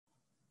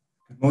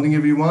Good morning,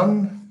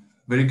 everyone.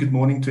 Very good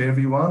morning to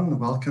everyone.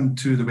 Welcome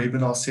to the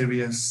webinar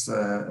series,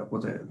 or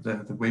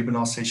the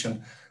webinar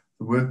session,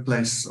 The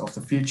Workplace of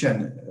the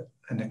Future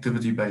and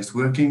Activity-Based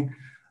Working.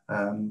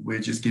 We're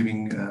just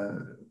giving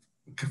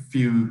a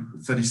few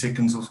 30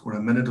 seconds or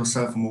a minute or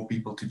so for more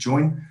people to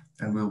join,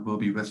 and we'll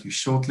be with you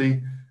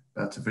shortly,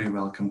 but very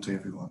welcome to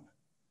everyone.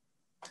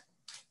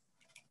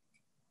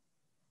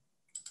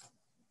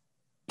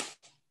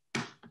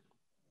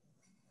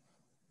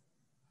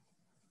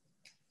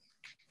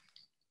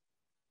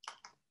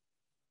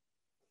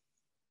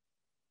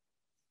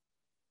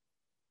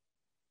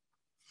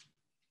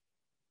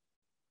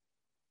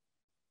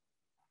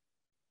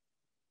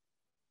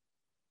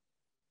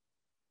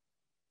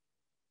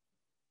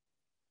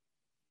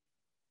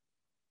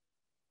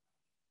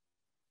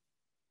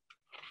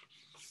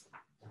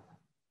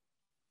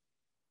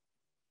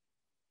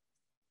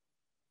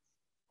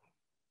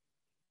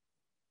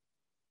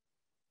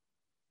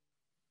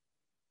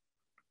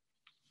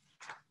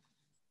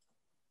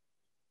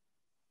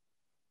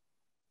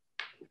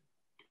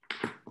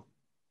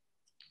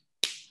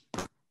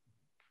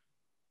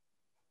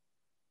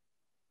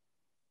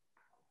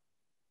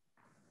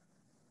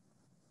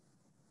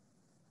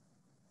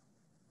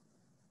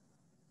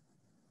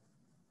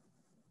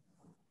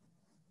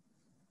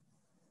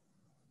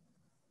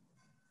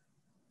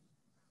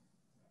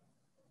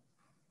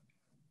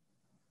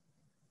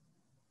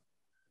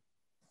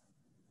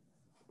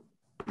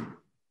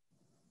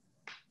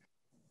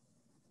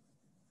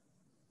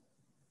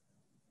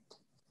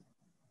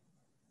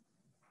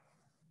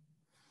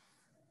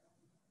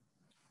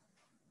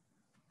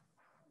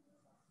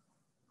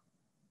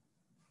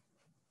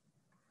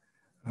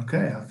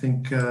 Okay, I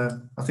think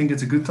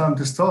it's a good time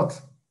to start.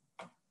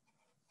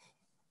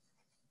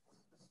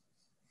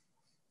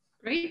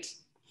 Great.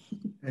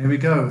 Here we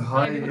go.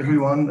 Hi,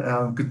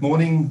 everyone. Good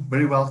morning.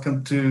 Very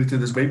welcome to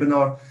this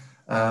webinar.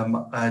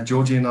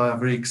 Georgie and I are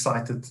very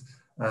excited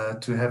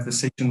to have the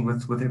session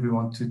with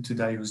everyone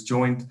today who's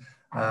joined.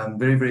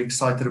 Very, very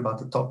excited about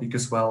the topic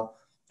as well,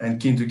 and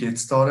keen to get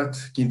started,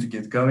 keen to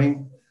get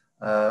going.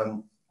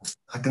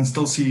 I can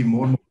still see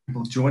more and more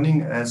people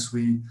joining as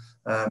we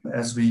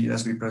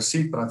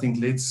proceed, but I think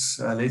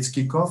let's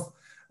kick off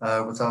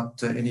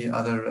without any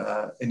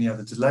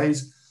other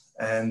delays.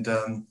 And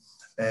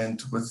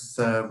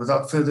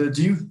without further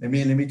ado, let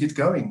me get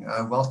going.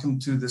 Welcome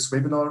to this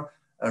webinar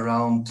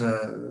around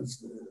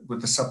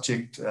with the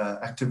subject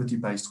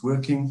activity-based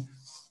working.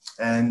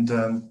 And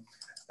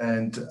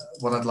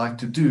what I'd like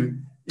to do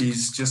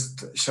is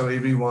just show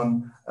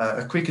everyone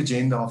a quick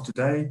agenda of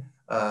today,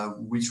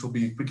 which will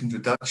be a quick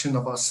introduction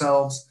of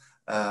ourselves,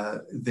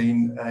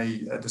 then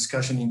a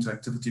discussion into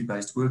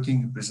activity-based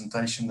working, a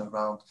presentation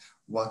around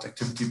what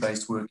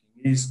activity-based working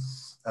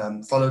is,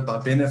 followed by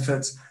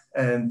benefits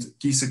and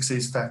key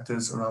success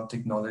factors around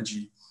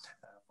technology,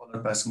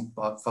 followed by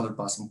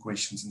some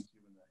questions and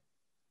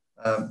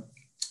Q&A.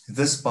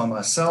 This by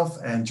myself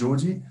and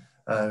Georgie,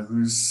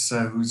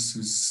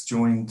 who's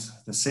joined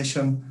the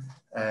session.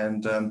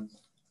 And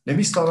let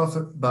me start off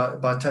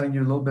by telling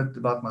you a little bit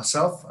about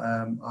myself.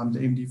 I'm the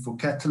MD for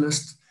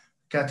Catalyst.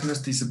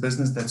 Catalyst is a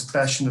business that's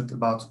passionate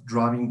about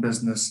driving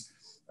business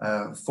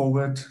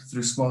forward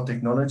through smart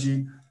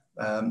technology.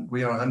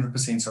 We are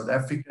 100% South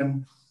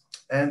African,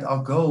 and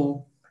our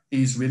goal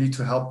is really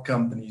to help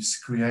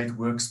companies create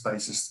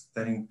workspaces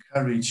that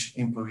encourage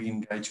employee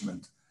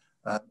engagement,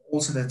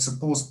 also that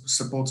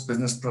supports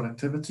business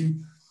productivity,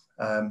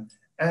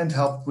 and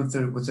help with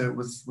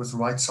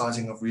right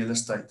sizing of real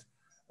estate.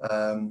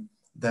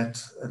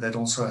 That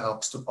also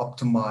helps to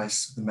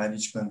optimize the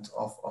management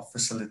of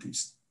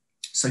facilities.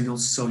 So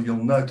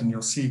you'll note and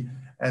you'll see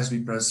as we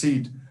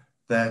proceed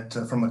that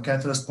from a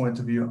Catalyst point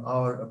of view,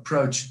 our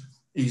approach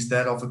is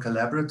that of a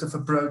collaborative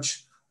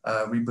approach.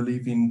 We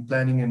believe in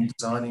planning and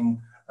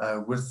designing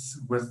with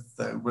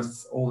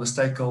all the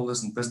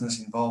stakeholders and business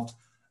involved,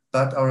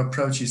 but our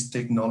approach is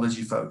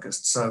technology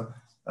focused. So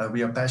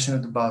we are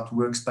passionate about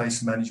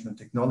workspace management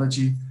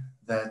technology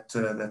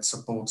that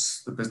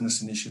supports the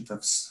business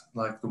initiatives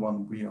like the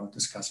one we are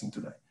discussing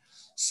today.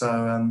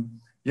 So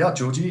yeah,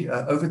 Georgie,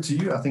 over to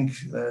you. I think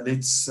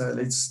let's tell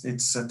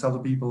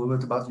the people a little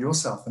bit about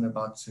yourself and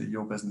about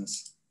your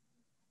business.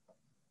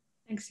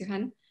 Thanks,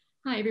 Johan.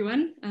 Hi,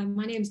 everyone.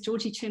 My name is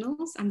Georgie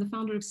Channels. I'm the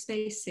founder of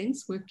Space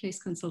Sense Workplace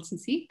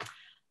Consultancy.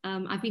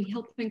 I've been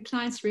helping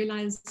clients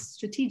realize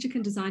strategic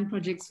and design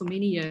projects for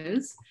many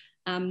years,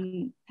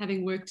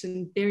 having worked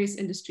in various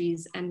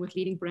industries and with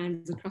leading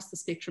brands across the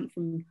spectrum,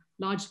 from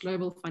large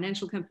global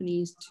financial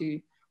companies to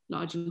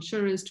large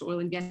insurers to oil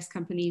and gas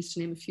companies, to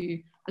name a few,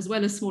 as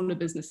well as smaller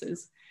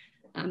businesses.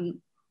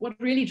 What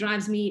really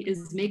drives me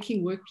is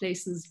making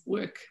workplaces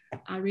work.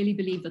 I really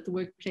believe that the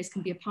workplace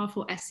can be a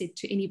powerful asset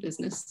to any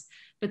business,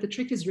 but the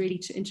trick is really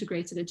to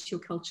integrate it into your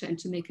culture and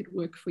to make it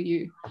work for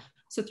you.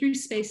 So through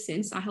Space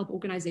Sense, I help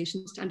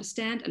organizations to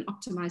understand and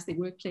optimize their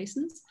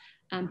workplaces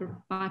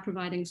by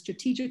providing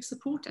strategic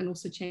support and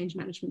also change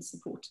management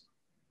support.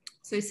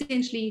 So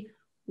essentially,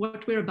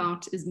 what we're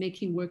about is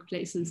making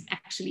workplaces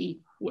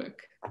actually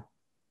work.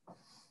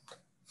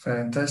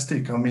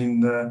 Fantastic. I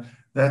mean,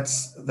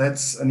 that's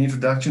an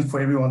introduction for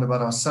everyone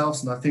about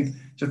ourselves. And I think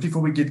just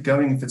before we get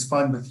going, if it's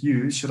fine with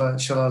you, should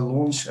I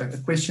launch a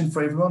question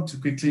for everyone to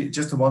quickly,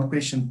 just a one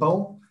question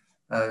poll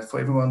for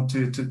everyone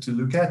to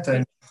look at,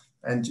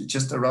 and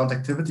just around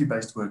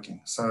activity-based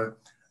working. So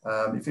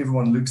if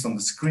everyone looks on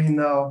the screen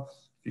now,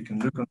 if you can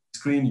look on the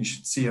screen, you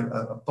should see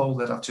a poll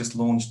that I've just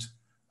launched.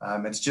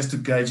 It's just to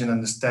gauge an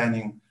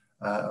understanding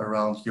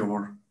around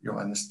your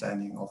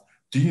understanding of,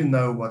 do you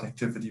know what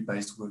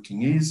activity-based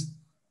working is?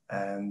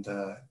 And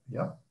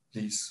yeah,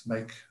 please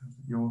make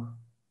your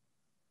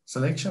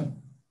selection.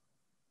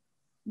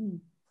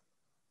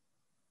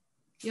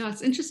 Yeah,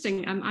 it's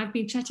interesting. I've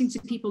been chatting to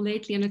people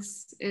lately, and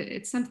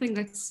it's something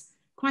that's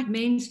quite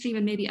mainstream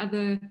in maybe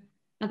other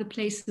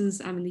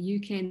places in the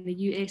UK and the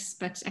US.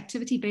 But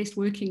activity-based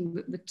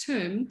working, the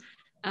term,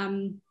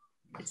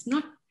 it's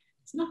not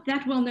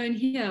that well known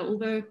here.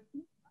 Although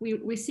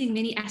we're seeing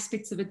many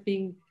aspects of it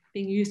being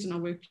used in our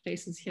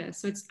workplaces here.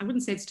 So I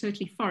wouldn't say it's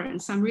totally foreign.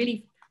 So I'm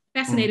really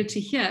fascinated to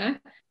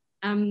hear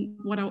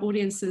what our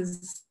audience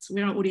is,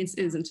 where our audience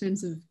is in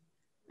terms of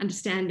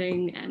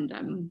understanding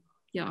and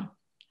yeah,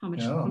 how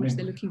much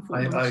they're looking for.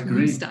 I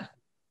agree. Stuff.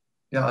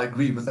 Yeah, I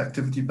agree with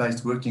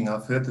activity-based working.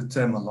 I've heard the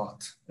term a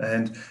lot,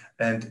 and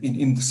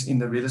in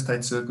the real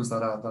estate circles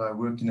that I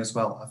work in as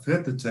well, I've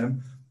heard the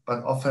term.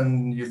 But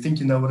often you think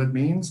you know what it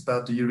means,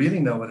 but do you really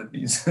know what it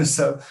means?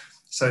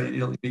 So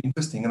it'll be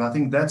interesting, and I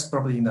think that's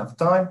probably enough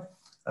time.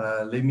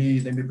 Let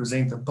me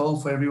present a poll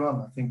for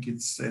everyone. I think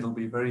it'll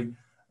be very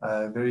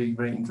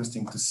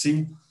interesting to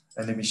see,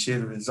 and let me share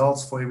the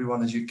results for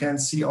everyone. As you can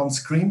see on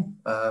screen,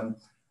 I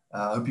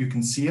hope you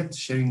can see it.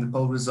 Sharing the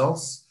poll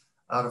results.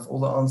 Out of all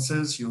the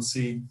answers, you'll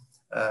see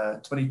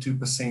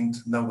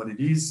 22% know what it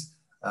is,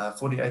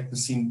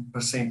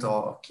 48%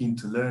 are keen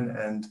to learn,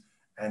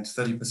 and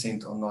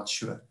 30% are not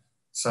sure.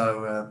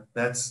 So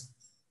that's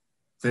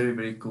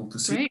very cool to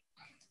see. Great.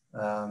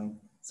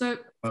 So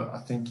I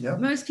think, yeah,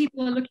 most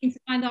people are looking to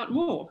find out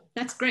more.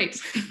 That's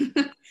great.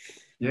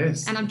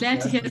 Yes. And I'm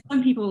glad to hear that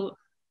some people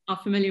are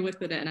familiar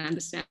with it and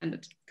understand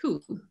it.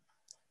 Cool.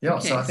 Yeah,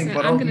 okay, so I think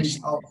what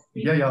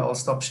I'll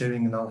stop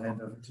sharing and I'll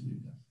hand over to you.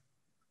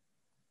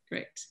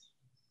 Great.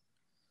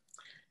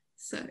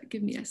 So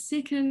give me a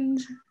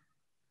second.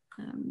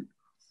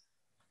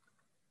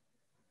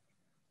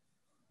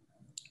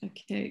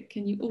 Okay,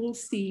 can you all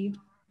see?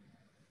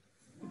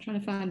 I'm trying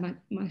to find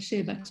my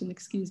share button,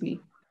 excuse me.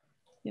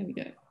 Here we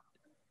go.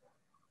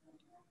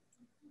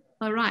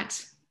 All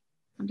right,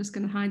 I'm just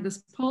going to hide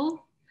this poll.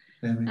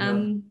 There we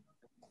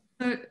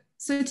go.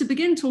 So to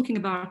begin talking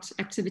about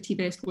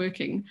activity-based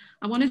working,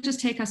 I want to just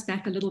take us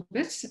back a little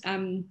bit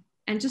and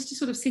just to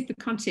sort of set the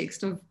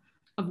context of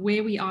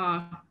where we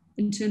are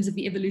in terms of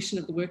the evolution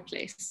of the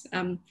workplace.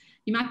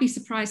 You might be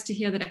surprised to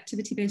hear that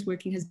activity-based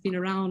working has been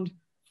around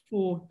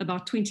for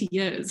about 20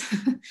 years.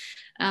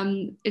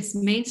 It's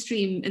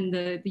mainstream in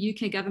the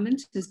UK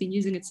government, has been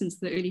using it since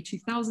the early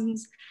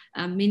 2000s.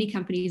 Many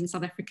companies in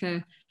South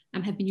Africa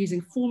have been using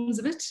forms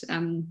of it.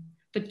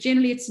 But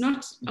generally it's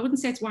not, I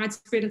wouldn't say it's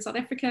widespread in South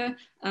Africa,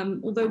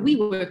 although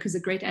WeWork is a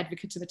great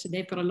advocate of it, and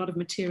they've got a lot of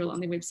material on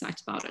their website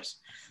about it.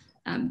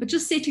 But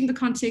just setting the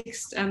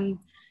context,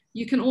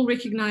 you can all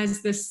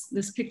recognize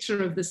this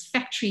picture of this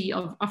factory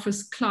of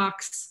office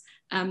clerks,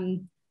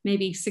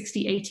 maybe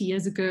 60, 80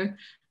 years ago.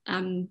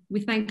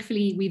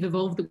 Thankfully, we've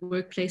evolved the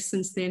workplace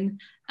since then,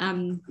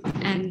 and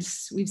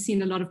we've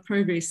seen a lot of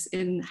progress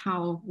in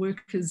how work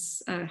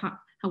has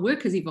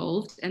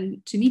evolved,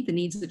 and to meet the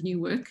needs of new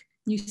work,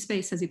 new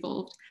space has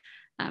evolved.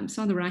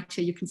 So on the right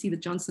here, you can see the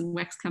Johnson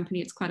Wax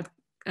Company. It's quite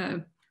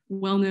a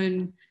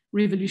well-known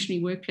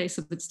revolutionary workplace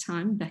of its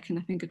time, back in,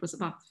 I think it was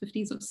about the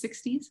 50s or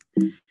 60s.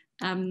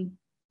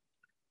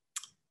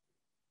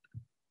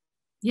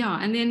 Yeah,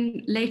 and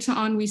then later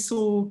on, we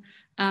saw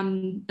a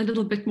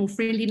little bit more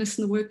friendliness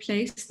in the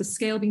workplace, the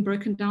scale being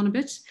broken down a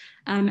bit.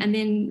 And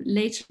then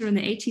later in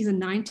the 80s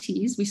and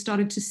 90s, we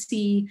started to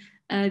see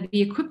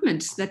the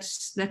equipment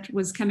that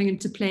was coming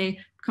into play,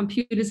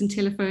 computers and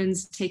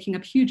telephones taking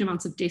up huge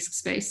amounts of desk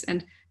space,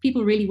 and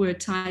people really were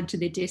tied to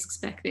their desks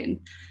back then.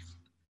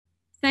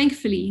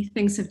 Thankfully,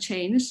 things have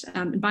changed.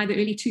 And by the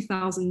early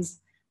 2000s,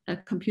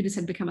 computers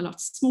had become a lot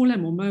smaller,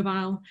 more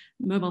mobile.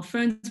 Mobile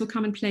phones were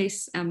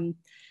commonplace.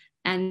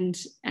 And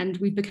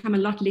we've become a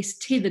lot less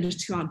tethered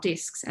to our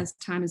desks as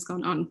time has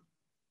gone on.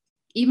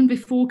 Even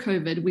before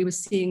COVID, we were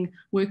seeing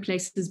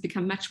workplaces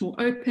become much more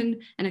open,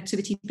 and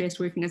activity-based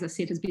working, as I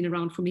said, has been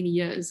around for many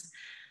years.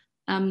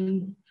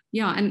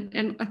 Yeah,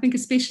 and I think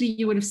especially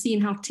you would have seen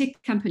how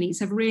tech companies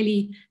have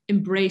really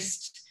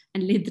embraced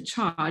and led the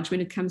charge when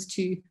it comes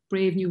to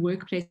brave new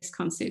workplace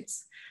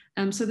concepts.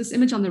 So this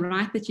image on the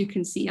right that you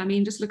can see, I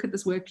mean, just look at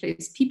this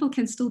workplace. People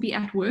can still be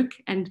at work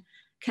and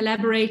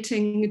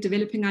collaborating,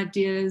 developing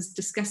ideas,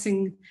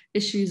 discussing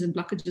issues and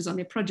blockages on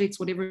their projects,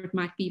 whatever it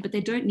might be, but they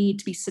don't need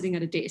to be sitting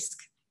at a desk.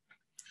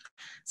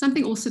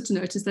 Something also to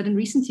note is that in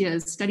recent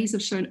years, studies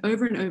have shown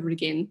over and over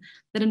again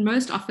that in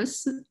most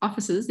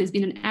offices, there's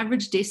been an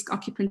average desk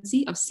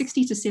occupancy of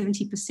 60 to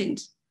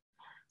 70%.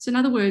 So in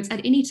other words,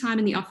 at any time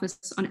in the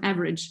office, on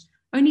average,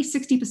 only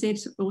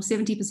 60% or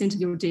 70%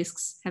 of your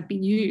desks have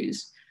been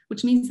used,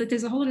 which means that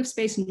there's a whole lot of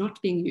space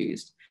not being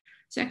used.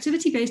 So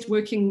activity-based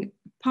working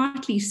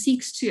partly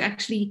seeks to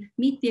actually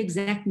meet the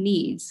exact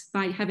needs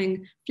by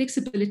having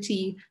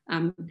flexibility,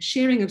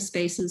 sharing of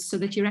spaces so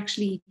that you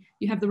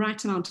have the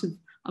right amount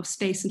of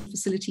space and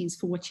facilities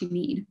for what you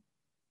need.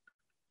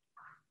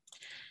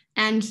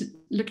 And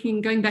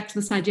going back to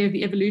this idea of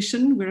the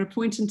evolution, we're at a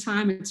point in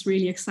time, it's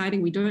really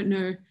exciting. We don't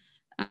know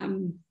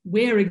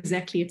where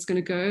exactly it's going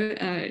to go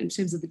in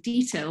terms of the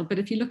detail. But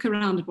if you look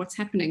around at what's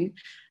happening,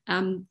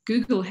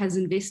 Google has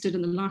invested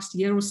in the last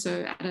year or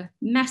so at a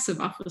massive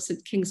office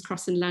at King's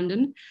Cross in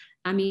London.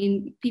 I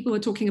mean, people are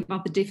talking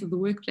about the death of the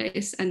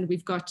workplace, and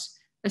we've got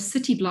a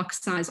city block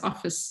size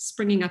office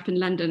springing up in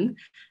London,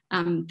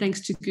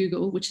 thanks to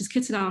Google, which has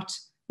kitted out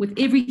with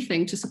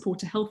everything to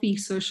support a healthy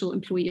social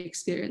employee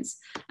experience.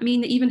 I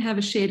mean, they even have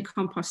a shared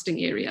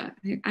composting area.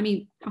 I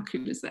mean, how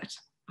cool is that?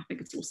 I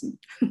think it's awesome.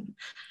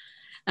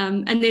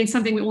 And then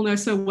something we all know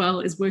so well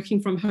is working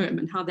from home,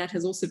 and how that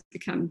has also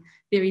become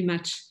very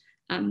much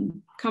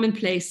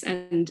commonplace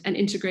and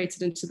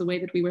integrated into the way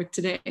that we work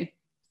today.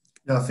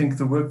 Yeah, I think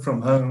the work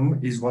from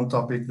home is one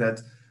topic that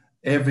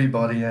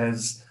everybody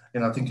has,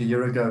 and I think a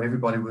year ago,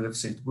 everybody would have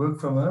said, work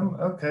from home?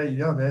 Okay,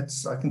 yeah,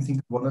 I can think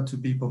of one or two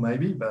people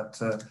maybe,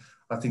 but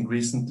I think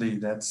recently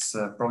that's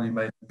probably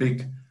made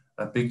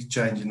a big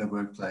change in the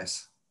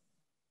workplace.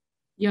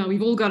 Yeah,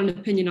 we've all got an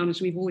opinion on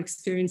it. We've all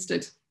experienced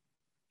it.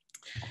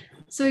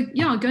 So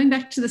yeah, going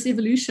back to this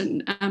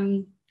evolution,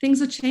 things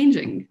are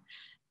changing.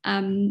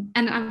 And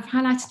I've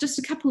highlighted just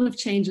a couple of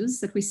changes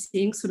that we're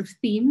seeing, sort of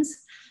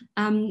themes.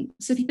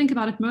 So if you think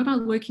about it,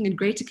 mobile working and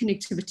greater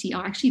connectivity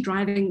are actually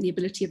driving the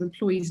ability of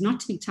employees not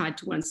to be tied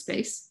to one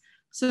space.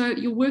 So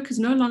your work is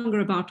no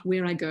longer about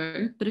where I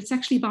go, but it's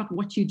actually about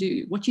what you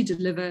do, what you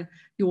deliver,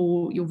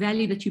 your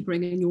value that you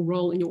bring in, your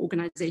role in your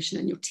organization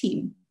and your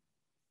team.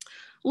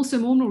 Also,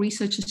 more and more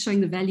research is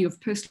showing the value of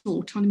personal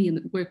autonomy in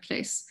the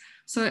workplace.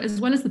 So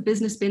as well as the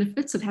business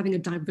benefits of having a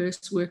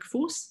diverse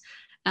workforce,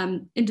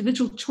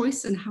 individual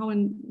choice and how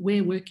and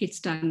where work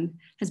gets done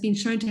has been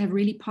shown to have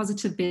really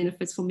positive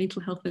benefits for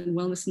mental health and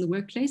wellness in the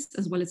workplace,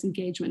 as well as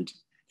engagement.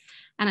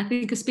 And I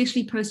think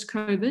especially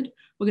post-COVID,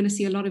 we're going to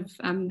see a lot of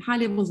high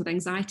levels of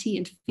anxiety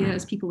and fear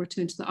as people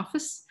return to the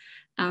office,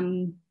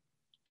 and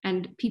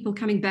people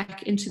coming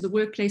back into the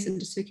workplace,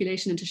 into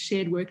circulation, into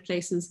shared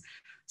workplaces.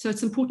 So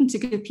it's important to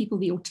give people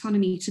the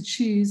autonomy to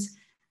choose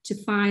to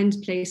find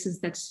places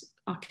that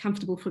are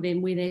comfortable for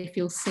them, where they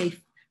feel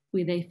safe,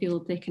 where they feel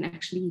they can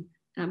actually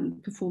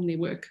perform their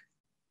work.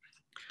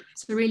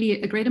 So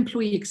really a great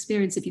employee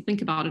experience, if you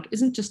think about it,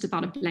 isn't just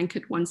about a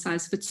blanket one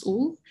size fits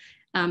all,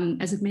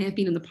 as it may have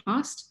been in the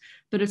past,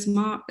 but it's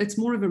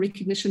more of a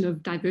recognition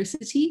of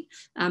diversity.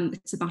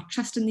 It's about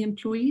trust in the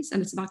employees,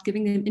 and it's about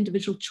giving them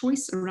individual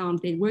choice around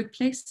their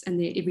workplace and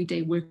their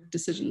everyday work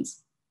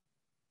decisions.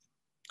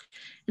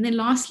 And then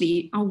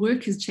lastly, our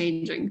work is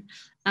changing.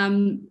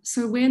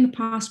 So where in the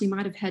past we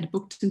might have had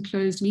booked and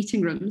closed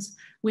meeting rooms,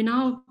 we're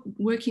now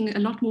working a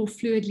lot more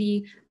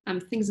fluidly.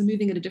 Things are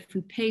moving at a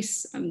different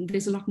pace.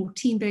 There's a lot more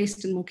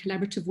team-based and more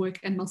collaborative work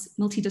and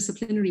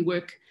multidisciplinary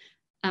work,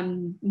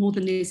 more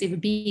than there's ever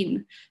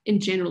been in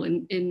general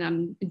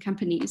in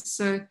companies.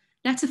 So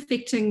that's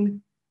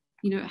affecting,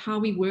 how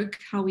we work,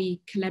 how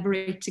we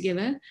collaborate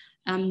together.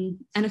 And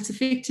it's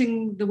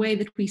affecting the way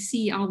that we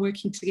see our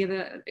working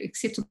together,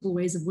 acceptable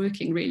ways of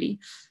working, really.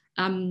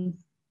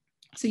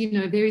 So,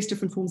 various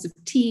different forms of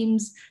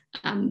teams.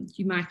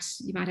 You might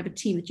have a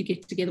team that you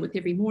get together with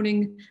every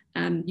morning.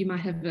 You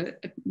might have a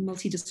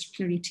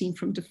multidisciplinary team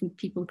from different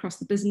people across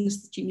the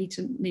business that you meet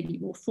in maybe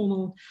more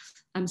formal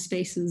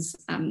spaces,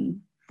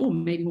 or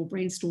maybe more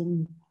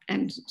brainstorm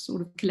and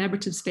sort of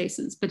collaborative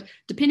spaces. But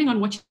depending on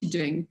what you're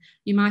doing,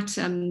 you might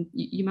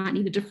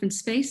need a different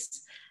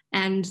space.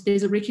 And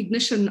there's a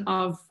recognition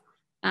of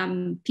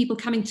people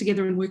coming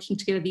together and working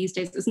together these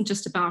days isn't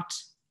just about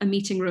a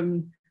meeting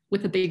room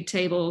with a big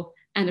table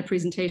and a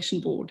presentation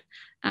board.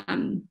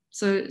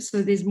 So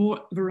there's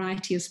more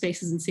variety of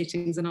spaces and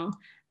settings in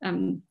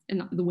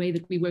the way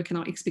that we work and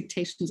our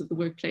expectations of the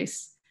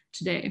workplace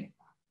today.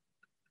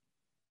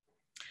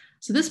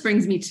 So this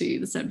brings me to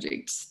the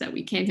subject that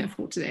we came here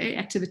for today,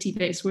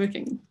 activity-based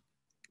working.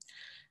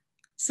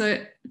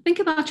 So think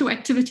about your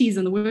activities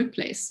in the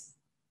workplace.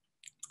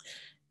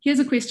 Here's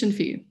a question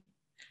for you.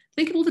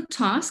 Think of all the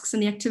tasks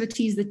and the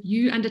activities that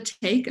you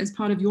undertake as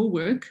part of your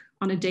work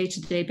on a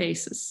day-to-day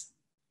basis.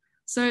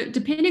 So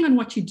depending on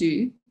what you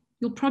do,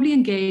 you'll probably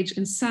engage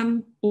in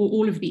some or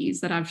all of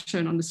these that I've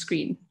shown on the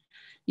screen.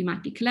 You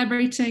might be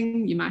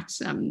collaborating, you might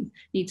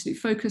need to do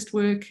focused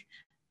work,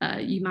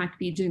 you might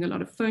be doing a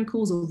lot of phone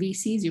calls or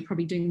VCs. You're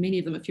probably doing many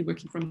of them if you're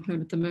working from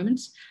home at the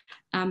moment.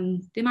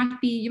 You might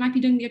be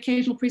doing the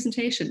occasional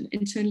presentation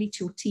internally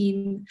to your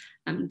team,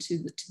 to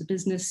the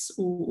business,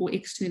 or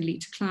externally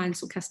to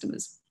clients or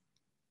customers.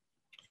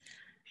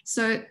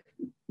 So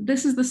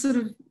this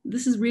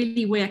is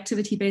really where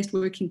activity-based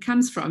working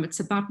comes from. It's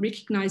about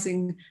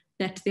recognizing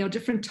that there are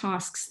different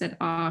tasks that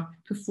are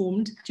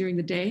performed during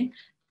the day,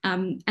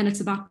 and it's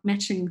about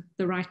matching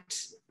the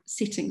right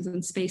settings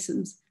and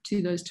spaces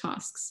to those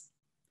tasks.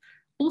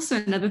 Also,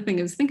 another thing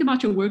is think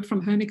about your work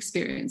from home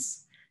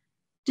experience.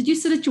 Did you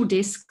sit at your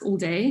desk all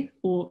day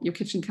or your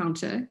kitchen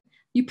counter?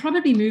 You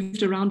probably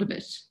moved around a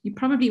bit. You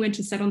probably went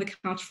and sat on the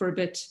couch for a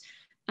bit,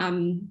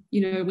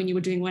 you know, when you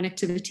were doing one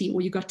activity,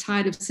 or you got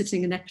tired of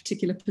sitting in that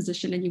particular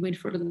position and you went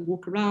for a little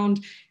walk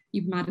around.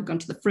 You might have gone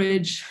to the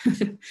fridge.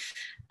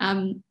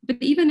 But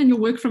even in your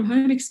work from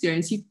home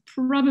experience, you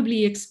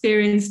probably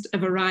experienced a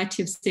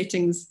variety of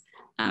settings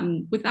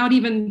without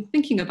even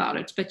thinking about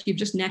it, but you've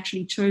just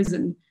naturally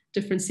chosen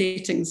different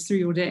settings through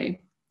your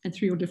day and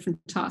through your different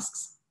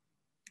tasks.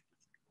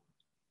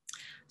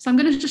 So I'm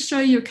going to just show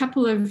you a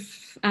couple of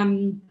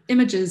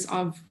images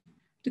of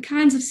the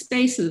kinds of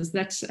spaces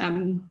that,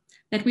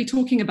 that we're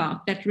talking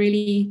about that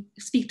really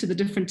speak to the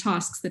different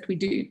tasks that we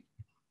do.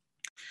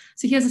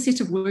 So here's a set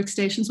of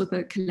workstations with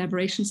a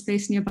collaboration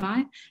space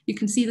nearby. You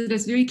can see that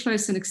it's very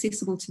close and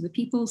accessible to the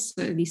people.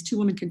 So these two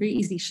women can very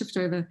easily shift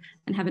over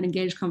and have an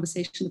engaged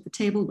conversation at the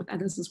table with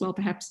others as well,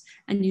 perhaps,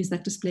 and use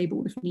that display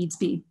board if needs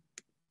be.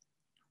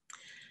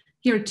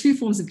 Here are two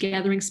forms of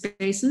gathering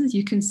spaces.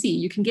 You can see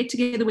you can get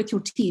together with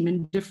your team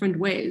in different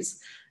ways.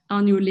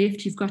 On your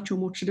left, you've got your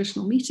more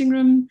traditional meeting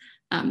room,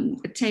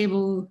 a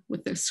table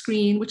with a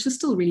screen, which is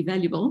still really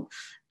valuable.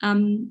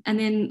 And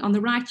then on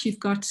the right, you've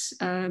got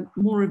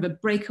more of a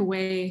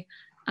breakaway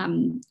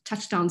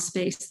touchdown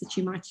space that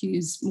you might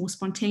use more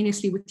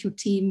spontaneously with your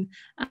team.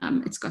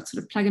 It's got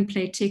sort of plug and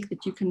play tech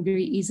that you can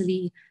very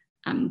easily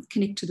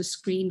connect to the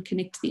screen,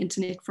 connect to the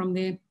internet from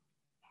there.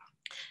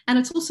 And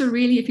it's also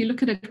really, if you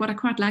look at it, what I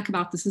quite like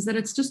about this is that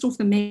it's just off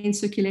the main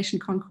circulation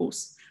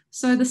concourse.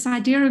 So this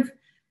idea of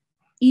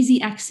easy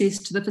access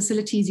to the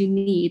facilities you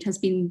need has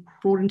been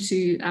brought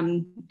into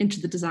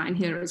the design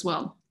here as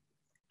well.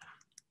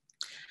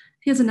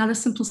 Here's another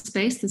simple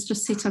space that's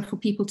just set up for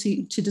people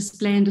to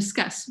display and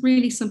discuss.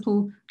 Really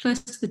simple, close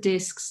to the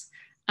desks.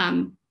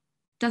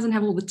 Doesn't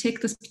have all the tech,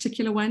 this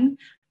particular one,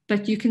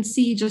 but you can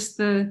see just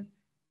the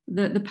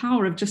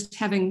power of just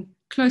having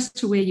close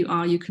to where you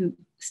are. You can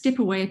step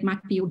away. It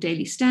might be your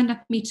daily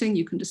stand-up meeting.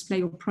 You can display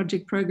your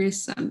project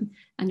progress and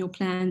your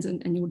plans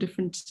and your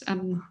different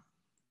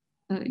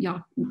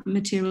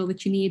material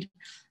that you need.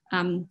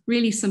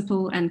 Really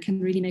simple and can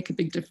really make a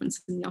big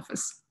difference in the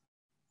office.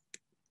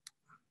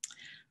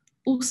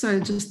 Also,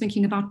 just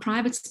thinking about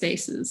private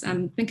spaces,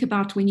 think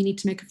about when you need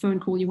to make a phone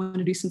call, you want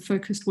to do some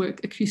focused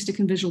work, acoustic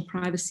and visual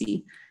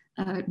privacy.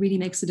 It really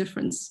makes a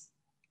difference.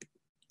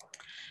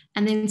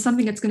 And then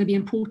something that's going to be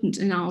important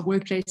in our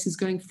workplaces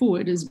going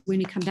forward is when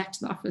we come back to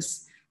the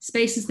office,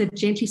 spaces that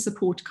gently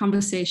support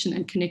conversation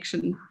and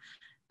connection.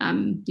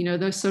 You know,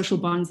 those social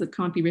bonds that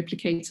can't be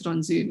replicated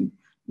on Zoom.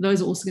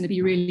 Those are also going to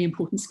be really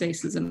important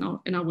spaces in our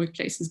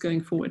workplaces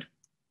going forward.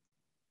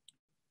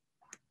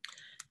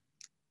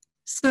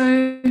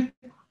 So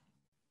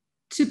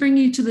to bring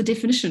you to the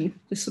definition,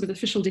 the sort of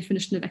official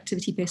definition of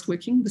activity-based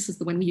working, this is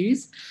the one we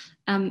use.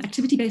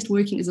 Activity-based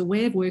working is a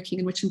way of working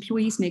in which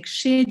employees make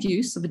shared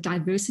use of a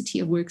diversity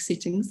of work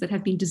settings that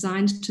have been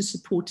designed to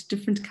support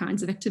different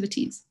kinds of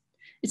activities.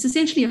 It's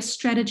essentially a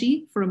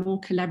strategy for a more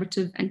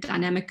collaborative and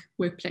dynamic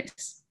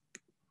workplace.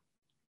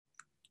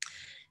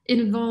 It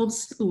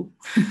involves,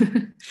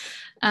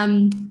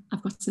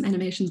 I've got some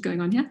animations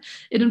going on here.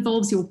 It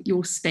involves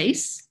your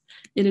space,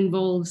 it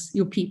involves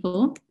your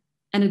people,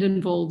 and it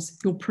involves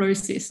your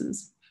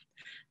processes.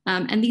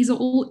 And these are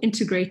all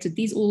integrated.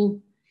 These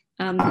all,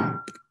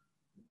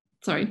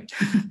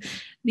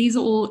 these are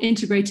all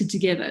integrated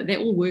together. They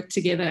all work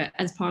together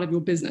as part of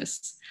your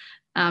business.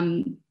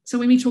 So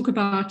when we talk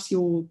about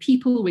your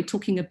people, we're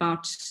talking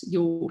about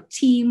your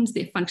teams,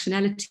 their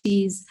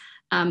functionalities,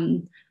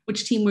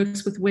 which team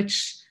works with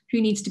which,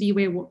 who needs to be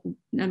where,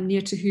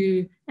 near to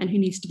who, and who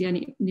needs to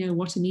be near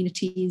what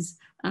amenities.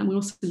 We're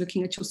also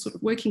looking at your sort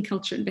of working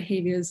culture and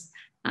behaviors,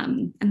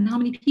 and how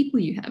many people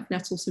you have.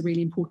 That's also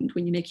really important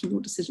when you're making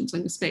your decisions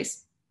on your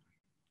space.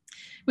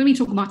 When we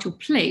talk about your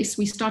place,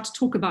 we start to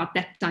talk about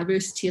that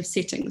diversity of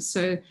settings.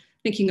 So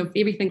thinking of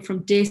everything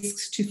from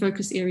desks to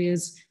focus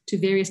areas to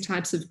various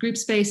types of group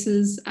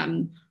spaces,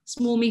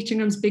 small meeting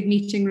rooms, big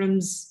meeting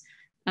rooms,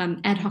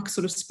 ad hoc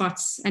sort of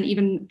spots, and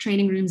even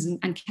training rooms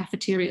and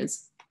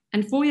cafeterias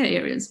and foyer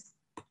areas.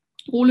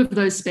 All of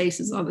those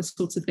spaces are the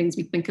sorts of things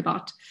we think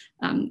about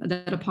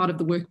that are part of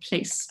the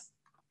workplace.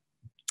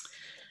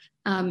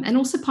 And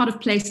also part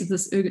of place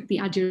is the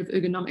idea of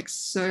ergonomics.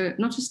 So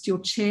not just your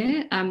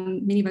chair,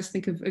 many of us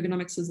think of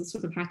ergonomics as the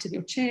sort of height of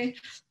your chair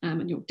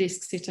and your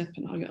desk setup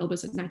and your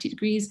elbows at 90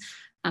 degrees,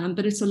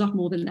 but it's a lot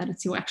more than that.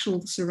 It's your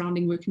actual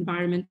surrounding work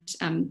environment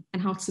and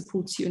how it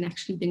supports you in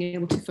actually being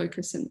able to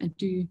focus and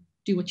do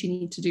what you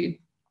need to do.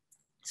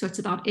 So it's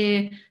about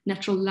air,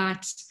 natural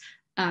light,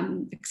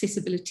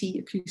 accessibility,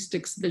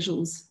 acoustics,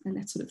 visuals, and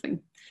that sort of thing.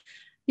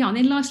 Yeah, and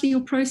then lastly,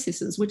 your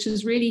processes, which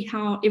is really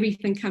how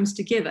everything comes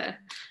together.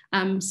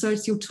 So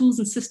it's your tools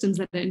and systems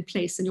that are in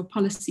place and your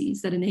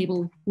policies that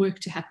enable work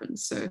to happen.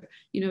 So,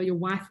 you know, your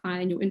Wi-Fi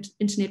and your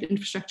internet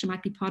infrastructure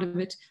might be part of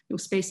it, your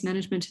space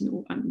management and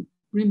your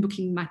room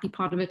booking might be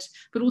part of it,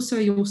 but also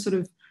your sort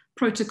of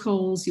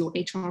protocols, your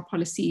HR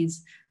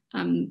policies,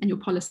 and your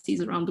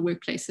policies around the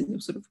workplace and your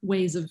sort of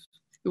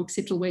your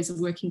acceptable ways of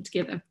working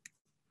together.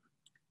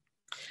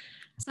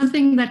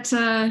 Something that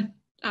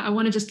I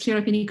want to just clear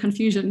up any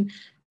confusion.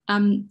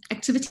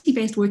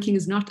 Activity-based working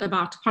is not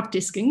about hot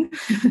desking,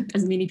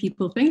 as many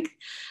people think.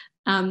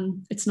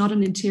 It's not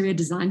an interior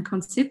design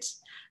concept,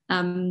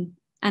 and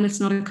it's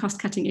not a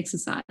cost-cutting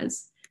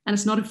exercise. And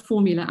it's not a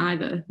formula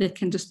either that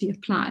can just be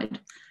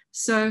applied.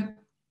 So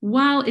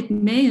while it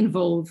may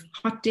involve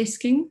hot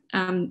desking,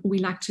 we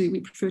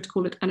prefer to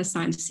call it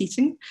unassigned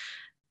seating,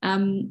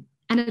 and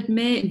it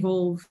may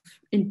involve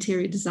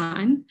interior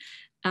design,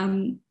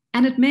 and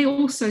it may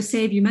also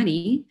save you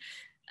money.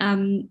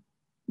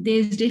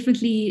 There's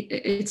definitely,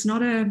 it's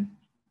not a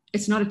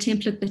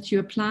template that you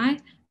apply.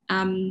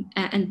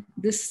 And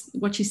this,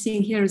 what you're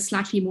seeing here is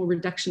slightly more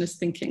reductionist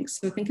thinking.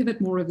 So think of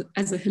it more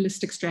as a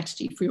holistic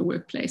strategy for your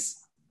workplace.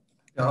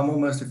 Yeah, I'm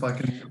almost, if I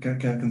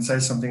can say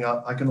something,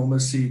 I can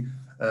almost see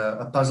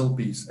a puzzle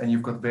piece, and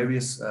you've got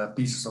various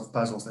pieces of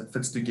puzzles that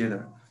fits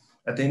together.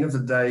 At the end of the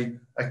day,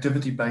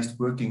 activity-based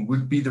working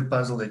would be the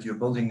puzzle that you're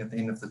building at the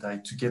end of the day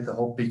to get the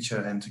whole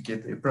picture and to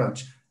get the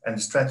approach and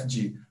the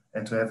strategy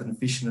and to have an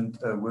efficient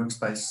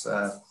workspace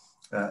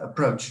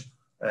approach.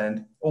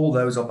 And all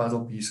those are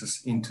puzzle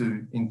pieces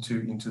into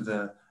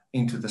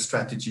the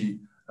strategy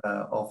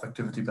of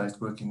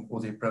activity-based working, or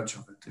the approach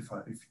of it,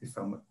 if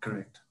I'm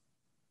correct.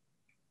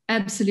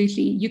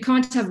 Absolutely. You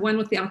can't have one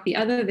without the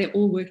other. They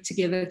all work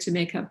together to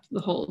make up the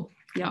whole.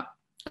 Yeah,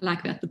 I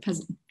like that, the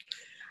puzzle.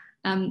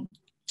 You're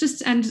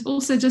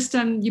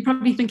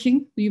probably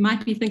thinking, you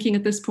might be thinking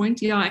at this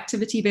point, yeah,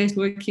 activity-based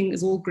working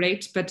is all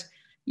great, but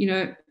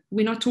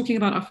we're not talking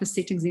about office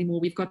settings anymore.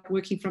 We've got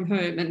working from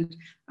home, and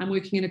I'm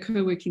working in a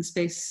co-working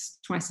space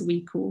twice a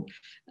week, or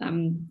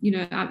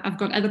I've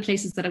got other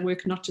places that I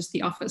work, not just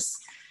the office.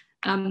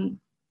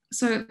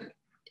 So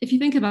if you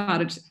think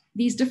about it,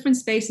 these different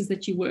spaces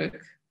that you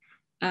work,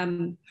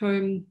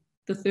 home,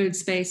 the third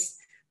space,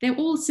 they're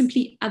all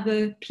simply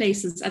other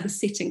places, other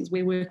settings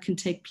where work can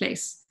take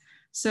place.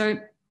 So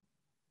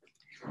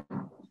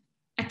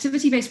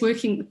activity-based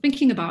working,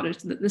 thinking about it,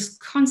 that this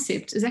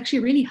concept is actually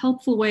a really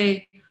helpful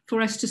way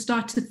for us to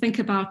start to think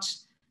about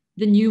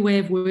the new way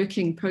of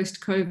working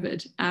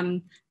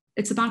post-COVID.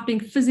 It's about being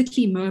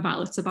physically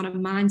mobile. It's about a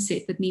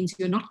mindset that means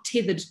you're not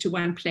tethered to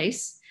one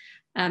place.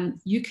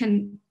 You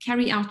can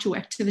carry out your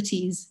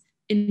activities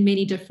in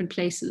many different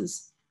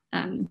places,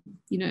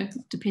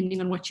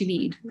 depending on what you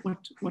need,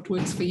 what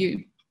works for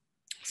you.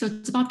 So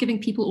it's about giving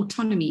people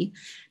autonomy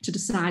to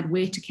decide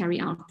where to carry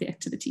out their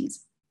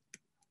activities.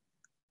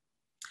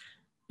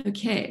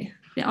 Okay,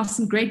 there are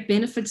some great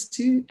benefits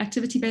to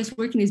activity-based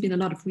working. There's been a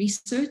lot of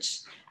research.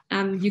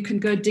 You can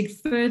go dig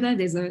further.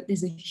 There's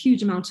a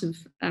huge amount of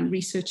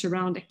research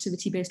around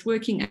activity-based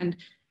working and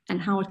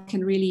how it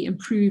can really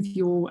improve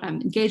your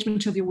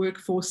engagement of your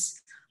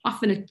workforce.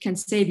 Often it can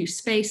save you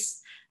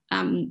space,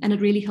 and it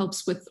really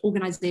helps with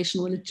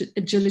organizational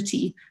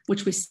agility,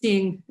 which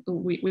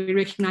we're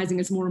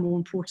recognizing as more and more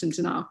important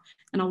in our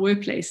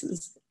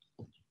workplaces.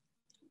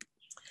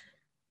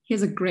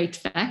 Here's a great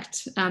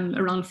fact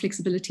around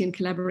flexibility and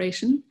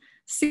collaboration.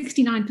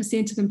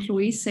 69% of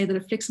employees say that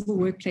a flexible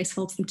workplace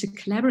helps them to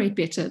collaborate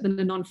better than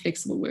a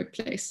non-flexible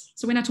workplace.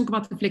 So when I talk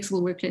about the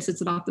flexible workplace,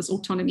 it's about this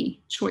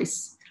autonomy,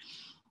 choice.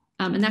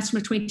 And that's from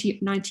a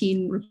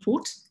 2019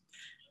 report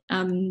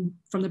from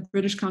the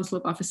British Council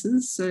of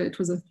Officers. So it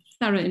was a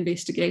thorough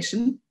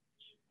investigation.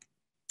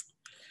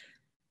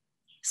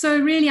 So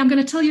really, I'm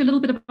going to tell you a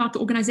little bit about the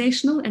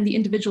organizational and the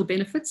individual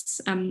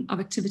benefits of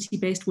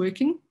activity-based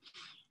working.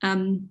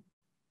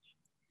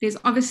 There's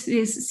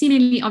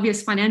seemingly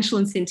obvious financial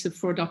incentive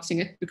for adopting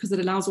it because it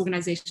allows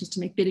organizations to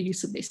make better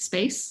use of their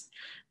space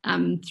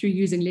through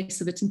using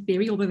less of it in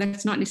theory, although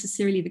that's not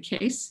necessarily the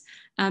case.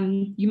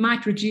 You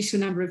might reduce your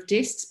number of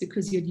desks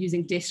because you're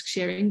using desk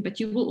sharing, but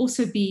you will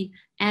also be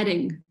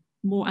adding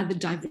more other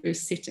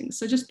diverse settings.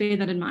 So just bear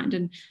that in mind.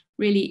 And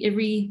really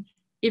every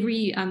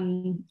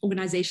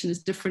organization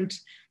is different.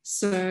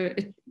 So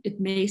it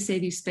may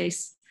save you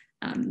space,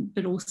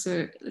 but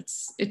also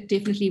it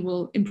definitely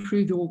will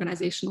improve your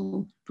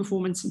organizational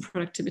performance and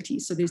productivity.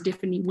 So there's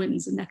definitely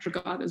wins in that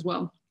regard as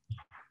well.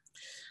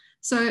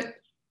 So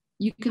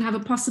you can have a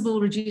possible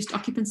reduced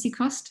occupancy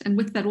cost, and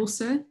with that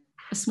also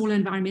a smaller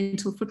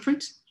environmental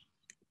footprint,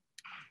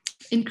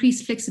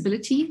 increased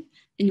flexibility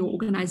in your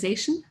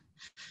organization.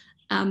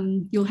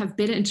 You'll have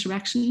better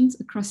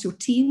interactions across your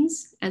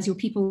teams as your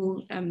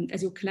people,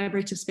 as your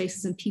collaborative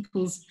spaces and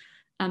people's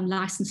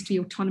license to be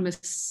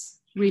autonomous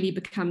really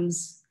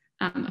becomes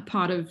a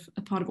part of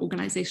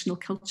organizational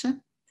culture.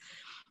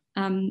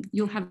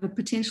 You'll have a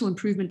potential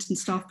improvement in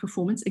staff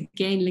performance,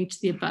 again linked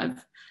to the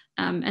above,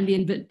 and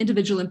the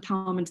individual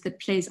empowerment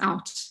that plays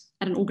out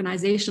at an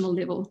organizational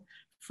level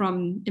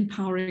from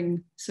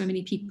empowering so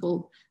many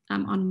people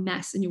en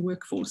masse in your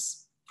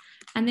workforce.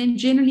 And then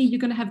generally, you're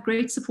going to have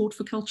great support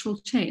for cultural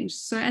change.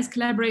 So as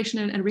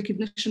collaboration and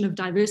recognition of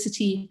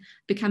diversity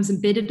becomes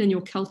embedded in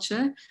your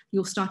culture,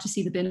 you'll start to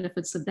see the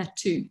benefits of that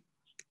too.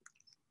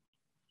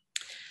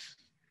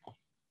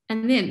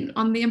 And then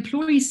on the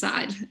employee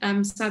side,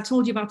 so I've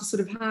told you about the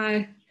sort of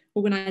high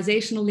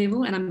organizational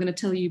level, and I'm going to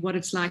tell you what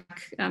it's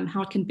like,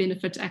 how it can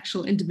benefit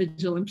actual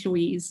individual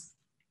employees.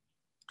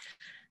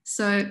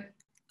 So,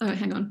 oh,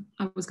 hang on,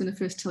 I was going to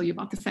first tell you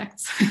about the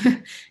facts.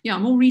 Yeah,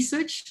 more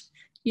research,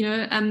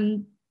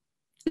 13%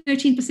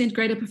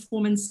 greater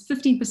performance,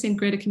 15%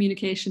 greater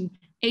communication,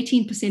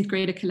 18%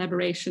 greater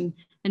collaboration,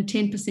 and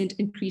 10%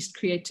 increased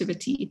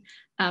creativity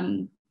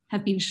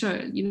have been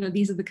shown.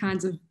 These are the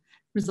kinds of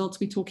results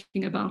we're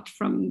talking about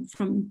from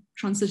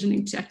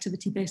transitioning to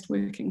activity-based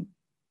working.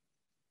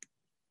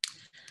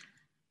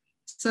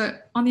 So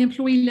on the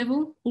employee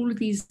level, all of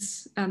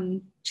these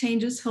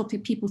changes help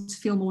people to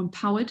feel more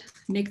empowered,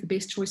 make the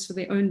best choice for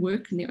their own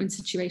work and their own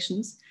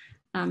situations,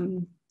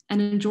 and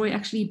enjoy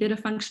actually better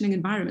functioning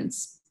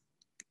environments.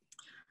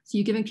 So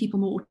you're giving people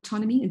more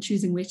autonomy in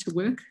choosing where to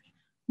work,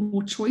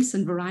 more choice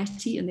and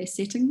variety in their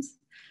settings,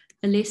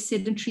 a less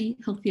sedentary,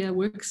 healthier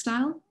work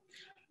style,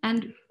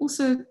 and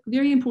also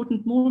very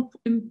important, more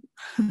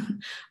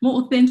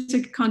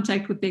authentic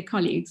contact with their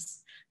colleagues.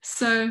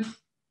 So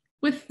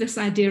with this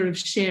idea of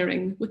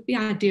sharing, with the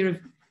idea of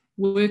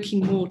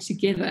working more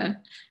together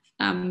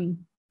in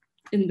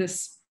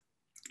this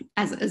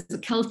as a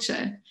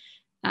culture,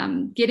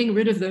 getting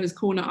rid of those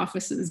corner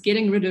offices,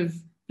 getting rid of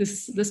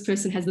this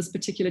person has this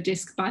particular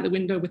desk by the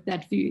window with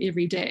that view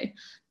every day.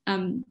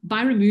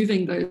 By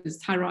removing those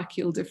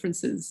hierarchical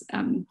differences,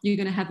 you're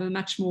going to have a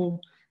much more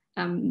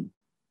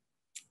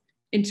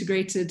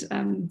integrated,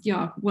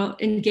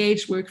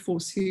 engaged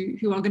workforce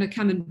who are going to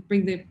come and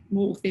bring their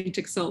more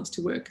authentic selves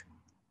to work.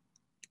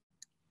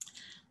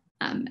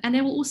 And they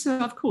will also,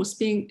 of course,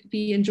 be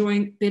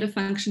enjoying better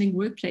functioning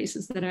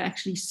workplaces that are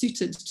actually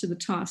suited to the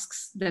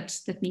tasks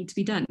that need to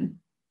be done.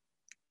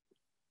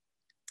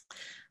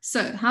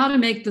 So how to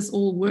make this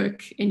all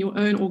work in your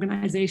own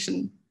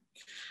organization.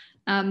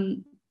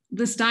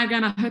 This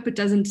diagram, I hope it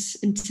doesn't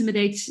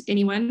intimidate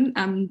anyone.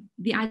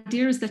 The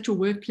idea is that your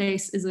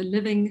workplace is a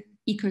living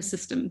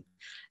ecosystem,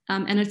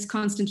 and it's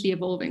constantly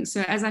evolving.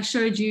 So as I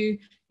showed you,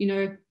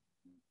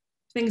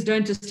 things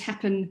don't just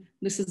happen.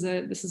 This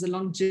is a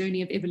long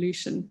journey of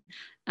evolution.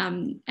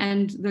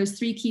 And those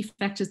three key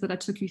factors that I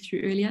took you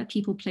through earlier,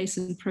 people, place,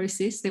 and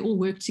process, they all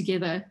work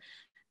together.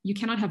 You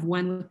cannot have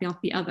one without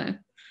the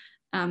other.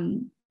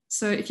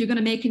 So if you're going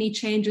to make any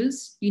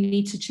changes, you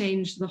need to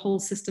change the whole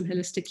system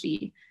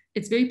holistically.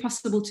 It's very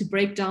possible to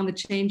break down the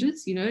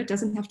changes. It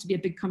doesn't have to be a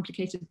big,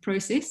 complicated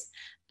process,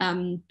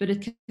 but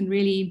it can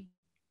really,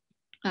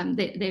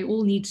 they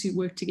all need to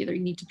work together.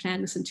 You need to plan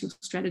this into your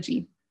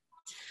strategy.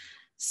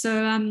 So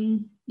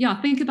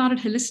think about it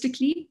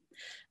holistically.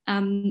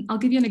 I'll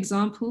give you an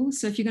example.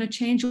 So if you're going to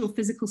change your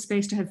physical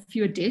space to have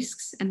fewer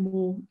desks and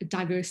more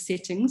diverse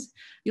settings,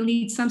 you'll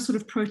need some sort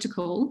of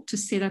protocol to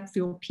set up for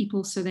your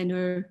people so they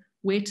know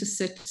where to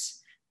sit,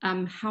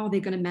 how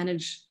they're going to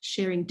manage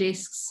sharing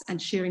desks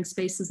and sharing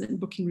spaces and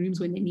booking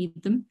rooms when they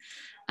need them.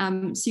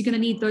 So you're going to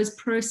need those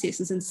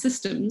processes and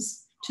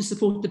systems to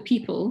support the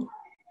people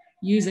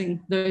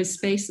using those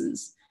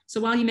spaces.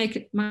 So while you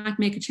might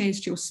make a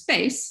change to your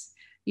space,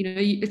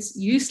 it's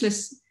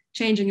useless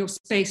changing your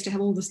space to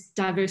have all this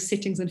diverse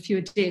settings and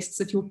fewer desks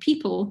if your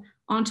people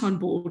aren't on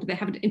board, they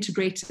haven't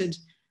integrated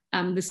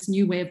this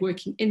new way of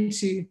working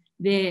into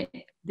their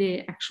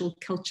actual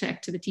culture,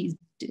 activities,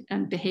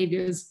 and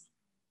behaviors.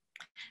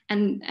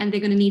 And they're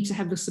going to need to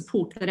have the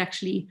support that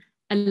actually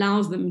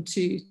allows them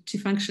to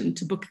function,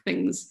 to book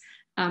things,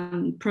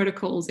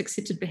 protocols,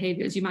 accepted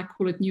behaviors. You might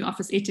call it new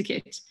office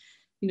etiquette.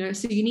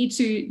 So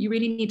you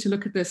really need to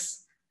look at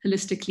this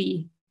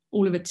holistically,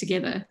 all of it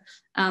together.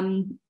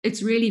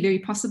 It's really very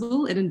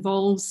possible. It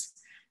involves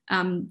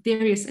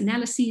various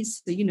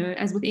analyses. So,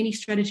 as with any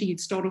strategy, you'd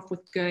start off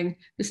with going,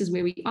 this is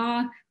where we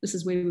are, this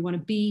is where we want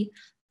to be.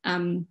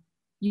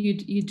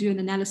 You do an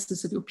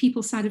analysis of your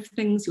people side of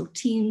things, your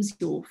teams,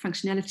 your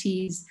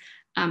functionalities,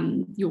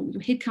 your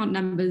headcount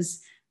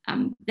numbers.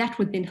 That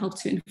would then help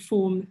to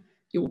inform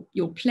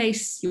your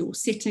place, your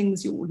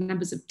settings, your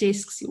numbers of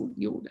desks,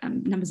 your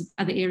numbers of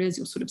other areas,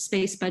 your sort of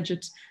space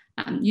budget.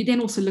 You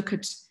then also look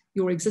at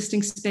your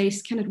existing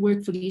space. Can it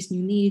work for these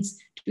new needs?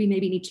 Do we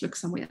maybe need to look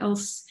somewhere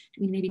else?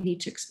 Do we maybe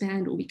need to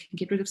expand, or we can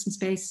get rid of some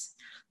space?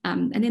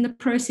 And then the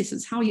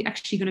processes, how are you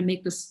actually going to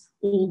make this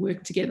all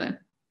work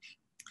together?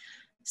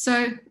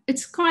 So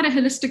it's quite a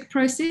holistic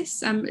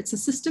process. It's a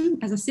system,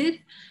 as I said,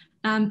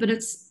 but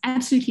it's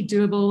absolutely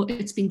doable.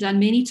 It's been done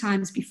many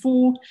times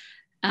before,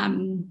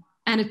 and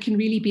it can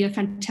really be a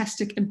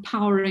fantastic,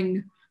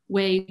 empowering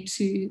way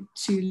to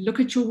look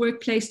at your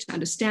workplace, to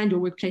understand your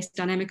workplace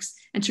dynamics,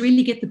 and to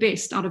really get the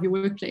best out of your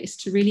workplace,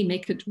 to really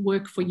make it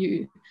work for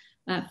you,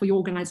 for your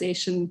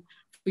organization,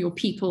 for your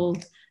people,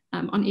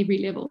 on every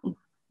level.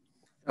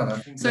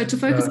 So to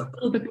focus a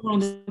little bit more on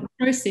the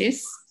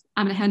process,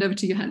 I'm going to hand over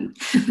to Johan.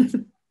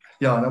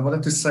 Yeah, and I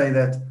wanted to say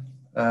that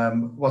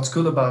what's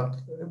cool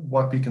about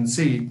what we can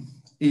see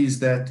is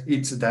that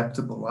it's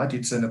adaptable, right?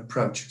 It's an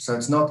approach. So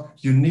it's not,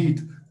 you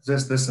need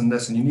this, and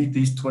this, and you need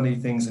these 20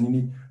 things, and you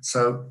need,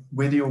 so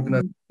whether the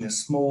organization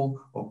is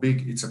small or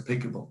big, it's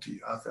applicable to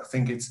you. I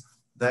think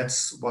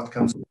that's what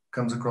comes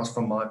comes across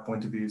from my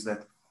point of view is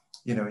that,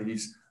 you know, it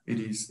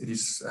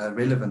is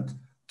relevant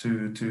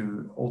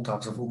to all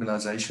types of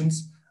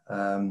organizations.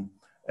 And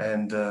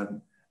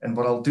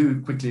what I'll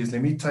do quickly is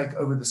let me take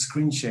over the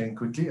screen sharing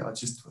quickly. I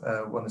just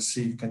want to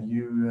see, can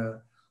you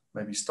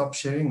maybe stop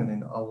sharing, and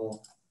then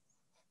I'll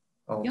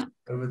yeah.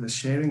 take over the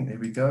sharing. There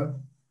we go.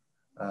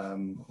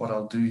 What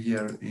I'll do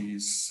here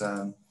is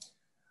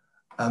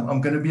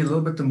I'm going to be a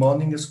little bit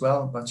demanding as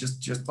well, but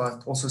just by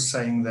also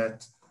saying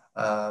that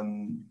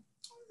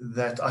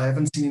that I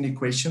haven't seen any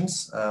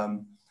questions.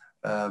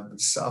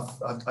 So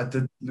I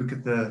did look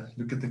at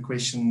the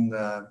question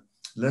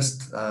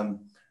list,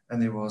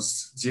 and there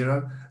was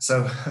 0.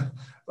 So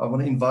I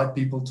want to invite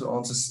people to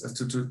answer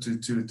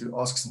to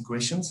ask some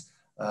questions,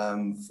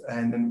 and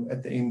then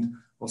at the end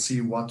we'll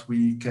see what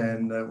we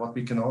can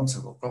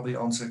answer. We'll probably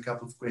answer a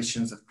couple of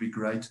questions. That'd be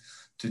great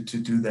to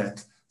do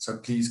that. So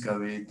please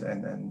go ahead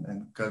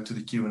and go to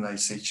the Q&A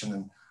section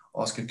and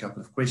ask a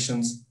couple of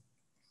questions.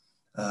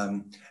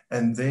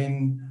 And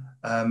then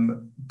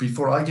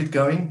before I get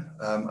going,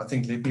 I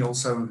think let me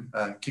also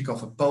kick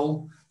off a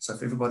poll. So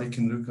if everybody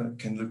can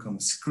look on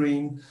the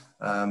screen,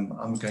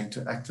 I'm going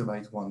to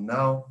activate one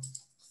now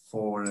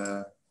from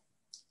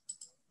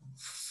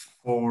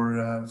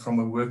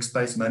a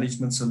workspace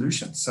management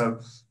solution. So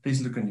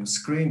please look on your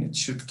screen. It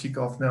should kick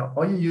off now.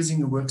 Are you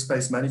using a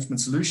workspace management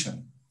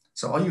solution?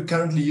 So are you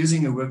currently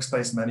using a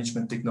workspace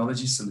management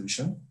technology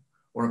solution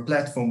or a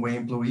platform where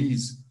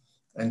employees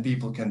and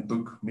people can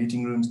book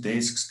meeting rooms,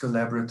 desks,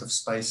 collaborative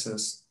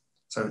spaces?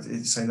 So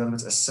it's, in other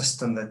words, a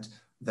system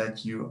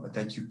that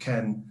you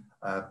can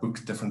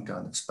book different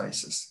kind of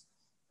spaces.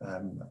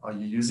 Are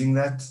you using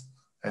that?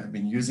 Have you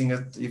been using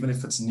it? Even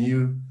if it's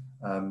new,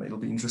 it'll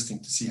be interesting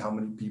to see how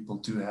many people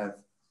do have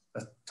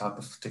a type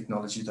of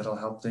technology that'll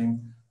help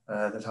them,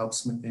 that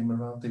helps them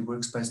around their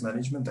workspace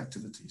management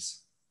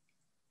activities.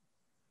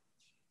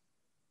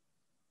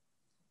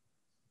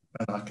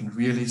 And I can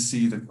really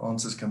see the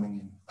answers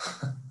coming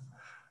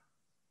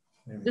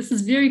in. This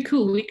is very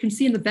cool. We can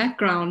see in the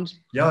background,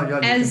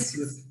 as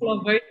people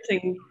are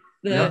voting,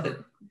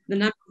 the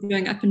numbers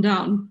going up and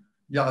down.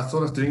 Yeah, I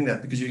thought of doing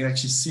that because you can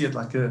actually see it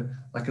like an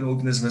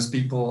organism as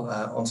people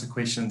answer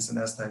questions and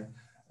as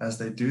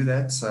they do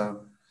that.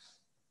 So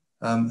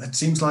it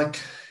seems like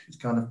it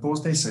kind of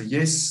paused there. So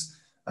yes,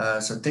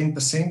 so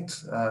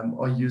 10%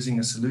 are using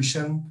a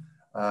solution,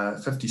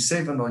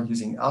 57 are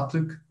using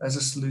Outlook as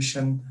a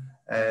solution,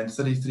 and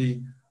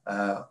 33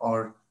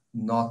 are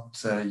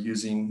not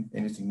using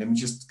anything. Let me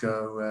just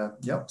go,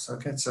 yep, so,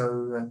 okay,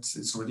 so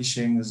it's already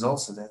sharing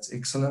results, so that's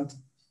excellent.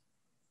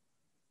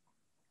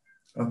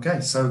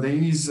 Okay, so there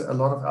is a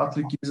lot of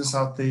Outlook users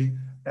out there,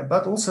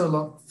 but also a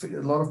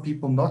lot of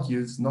people not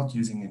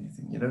using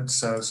anything, you know,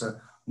 so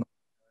not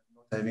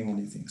having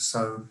anything.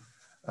 So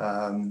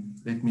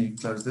let me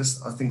close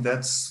this. I think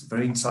that's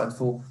very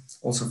insightful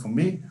also for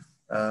me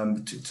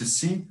to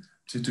see,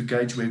 to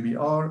gauge where we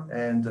are.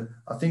 And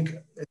I think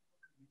it's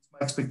my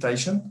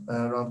expectation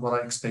around what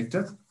I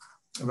expected,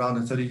 around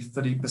a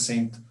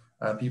 30%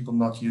 people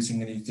not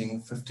using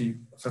anything,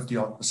 50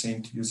 odd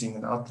percent using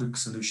an Outlook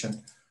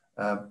solution,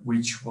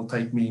 which will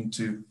take me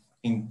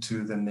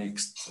into the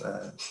next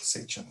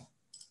section.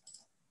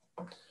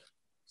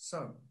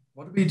 So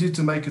what do we do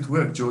to make it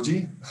work,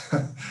 Georgie?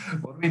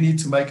 What do we need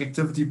to make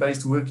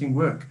activity-based working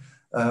work?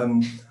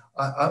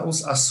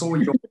 I saw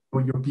your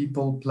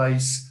people,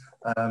 place,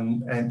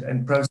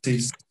 and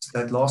process,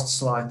 that last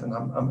slide, and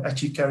I'm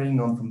actually carrying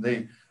on from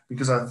there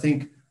because I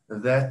think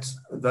that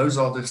those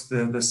are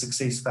the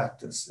success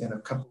factors in a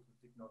couple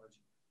of technology.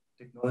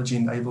 Technology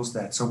enables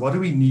that. So what do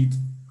we need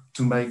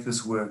to make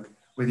this work?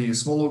 Whether you're a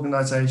small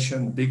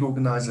organization, a big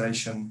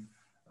organization,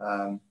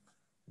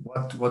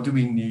 what do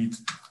we need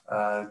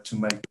to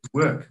make it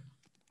work?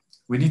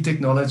 We need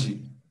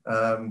technology.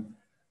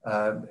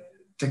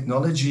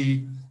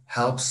 Technology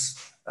helps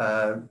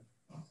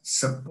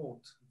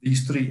support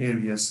these 3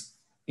 areas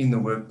in the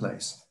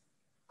workplace.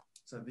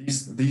 So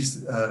these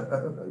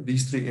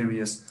 3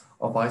 areas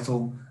are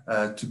vital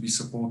to be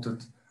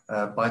supported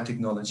by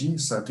technology.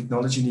 So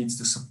technology needs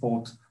to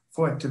support.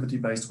 For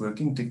activity-based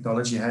working,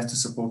 technology has to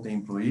support the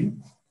employee.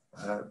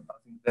 I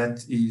think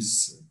that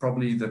is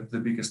probably the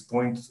biggest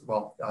point.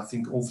 Well, I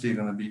think all 3 are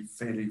going to be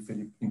fairly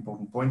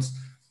important points.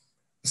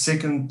 The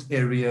second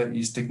area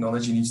is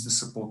technology needs to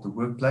support the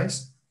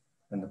workplace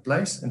and the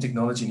place, and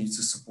technology needs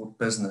to support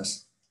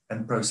business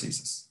and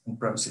processes.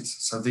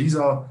 So these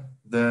are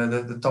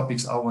the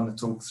topics I want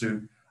to talk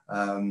through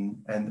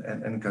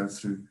and go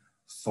through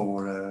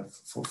for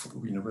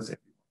you know, with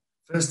everyone.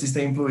 First is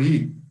the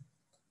employee,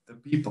 the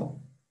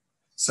people.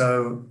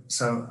 So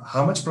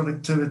how much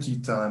productivity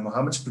time or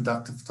how much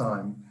productive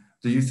time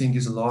do you think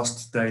is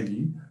lost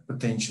daily,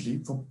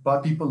 potentially, by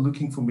people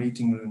looking for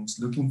meeting rooms,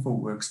 looking for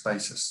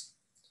workspaces?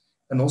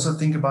 And also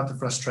think about the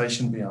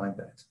frustration behind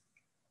that.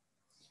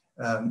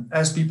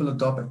 As people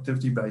adopt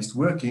activity-based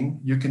working,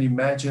 you can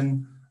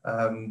imagine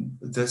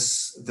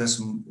this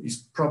is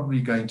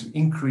probably going to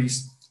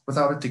increase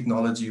without a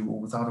technology or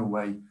without a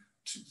way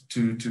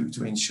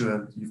to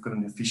ensure you've got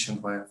an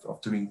efficient way of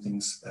doing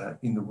things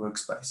in the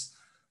workspace.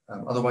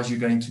 Otherwise, you're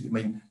going to, I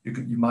mean,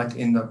 you might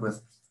end up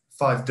with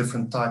 5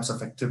 different types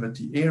of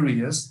activity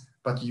areas,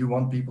 but you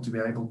want people to be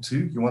able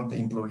to, you want the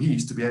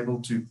employees to be able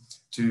to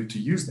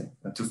use them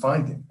and to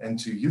find them and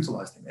to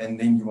utilize them. And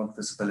then you want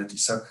visibility.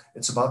 So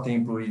it's about the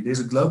employee. There's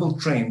a global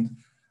trend,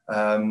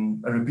 a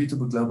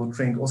repeatable global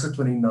trend, also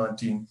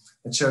 2019,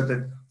 that showed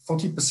that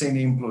 40%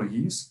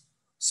 employees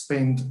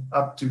spend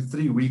up to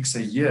 3 weeks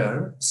a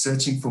year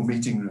searching for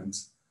meeting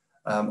rooms.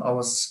 I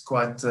was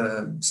quite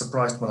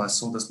surprised when I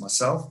saw this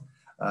myself,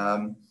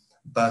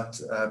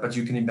 but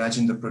you can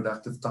imagine the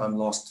productive time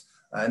lost.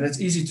 And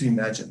it's easy to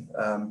imagine.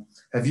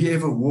 Have you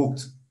ever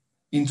walked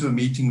into a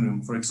meeting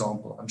room, for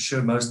example? I'm sure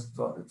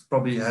it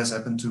probably has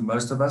happened to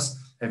most of us.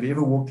 Have you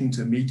ever walked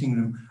into a meeting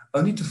room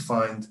only to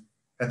find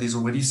that there's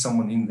already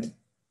someone in there?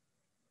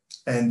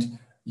 And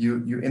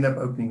you end up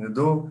opening the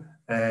door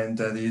and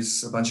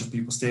there's a bunch of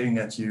people staring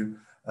at you,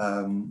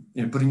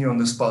 putting you on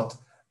the spot.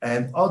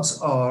 And odds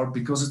are,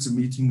 because it's a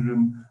meeting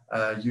room,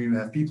 you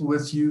have people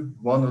with you,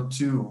 1 or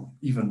 2 or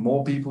even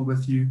more people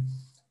with you,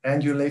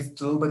 and you're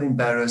left a little bit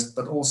embarrassed,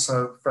 but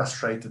also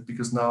frustrated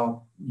because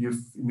now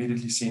you've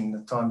immediately seen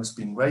the time has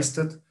been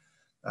wasted.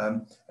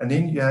 And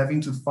then you're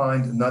having to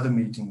find another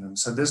meeting room.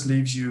 So this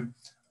leaves you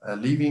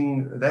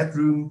leaving that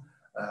room,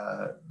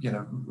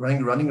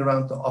 running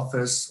around the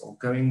office or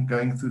going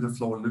through the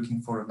floor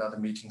looking for another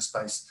meeting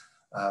space,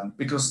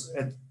 because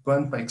it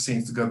won't make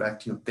sense to go back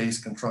to your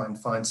desk and try and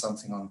find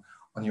something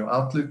on your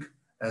Outlook,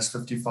 as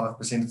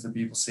 55% of the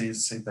people say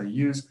they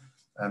use.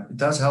 It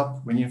does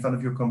help when you're in front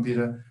of your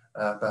computer,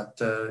 but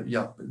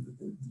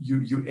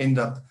you end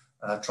up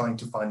trying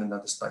to find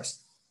another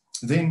space.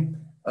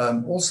 Then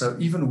also,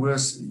 even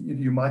worse,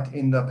 you might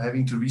end up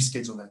having to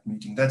reschedule that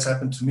meeting. That's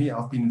happened to me.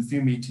 I've been in a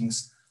few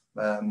meetings.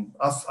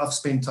 I've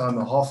spent time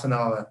a half an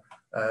hour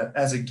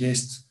as a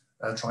guest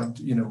trying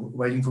to,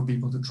 waiting for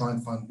people to try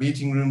and find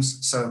meeting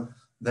rooms. So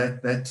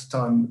that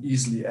time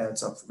easily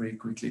adds up very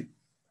quickly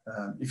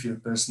if you're a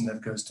person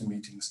that goes to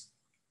meetings.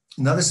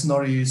 Another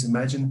scenario is,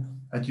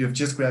 imagine that you have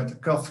just grabbed a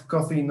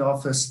coffee in the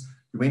office.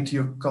 You went to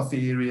your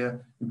coffee area,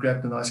 you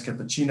grabbed a nice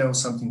cappuccino or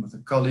something with a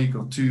colleague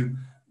or 2,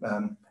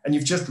 and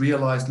you've just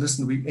realized,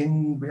 listen,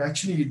 we're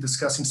actually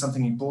discussing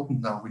something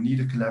important now. We need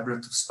a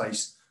collaborative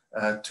space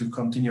to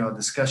continue our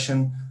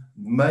discussion,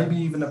 maybe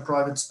even a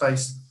private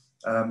space.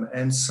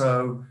 And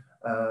so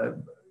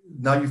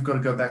now you've got to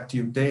go back to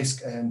your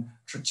desk and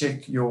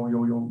check your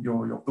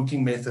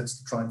booking methods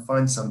to try and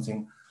find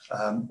something,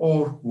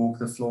 or walk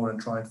the floor and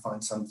try and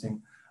find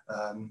something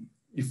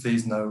if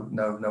there's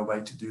no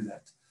way to do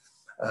that.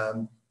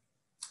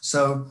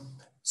 So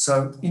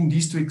in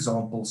these 2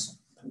 examples,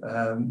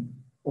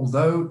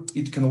 although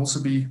it can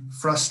also be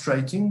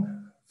frustrating,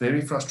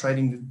 very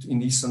frustrating in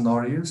these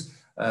scenarios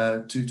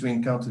to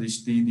encounter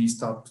these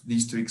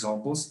 2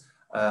 examples,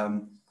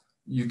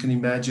 you can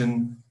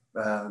imagine,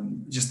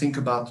 just think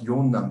about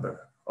your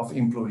number of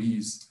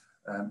employees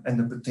and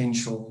the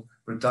potential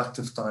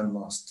productive time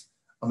lost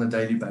on a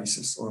daily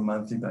basis or a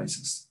monthly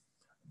basis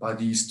by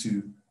these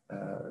 2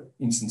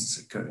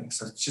 instances occurring.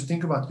 So just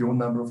think about your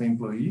number of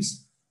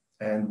employees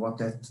and what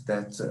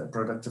that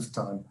productive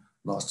time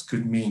lost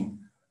could mean.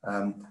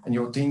 And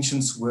your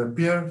intentions were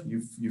pure.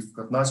 You've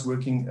got nice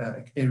working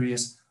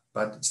areas,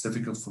 but it's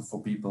difficult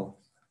for people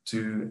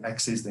to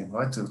access them,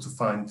 right? To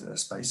find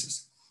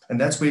spaces. And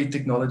that's where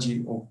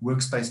technology or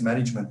workspace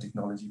management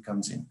technology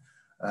comes in.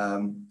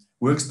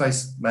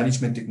 Workspace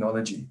management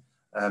technology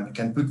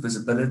can put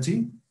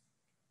visibility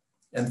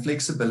and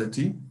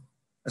flexibility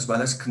as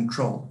well as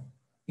control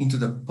into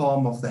the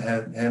palm of the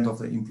hand of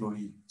the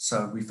employee.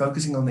 So we're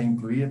focusing on the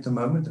employee at the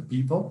moment, the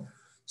people.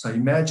 So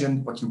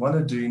imagine what you want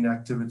to do in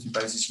activity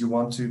basis. You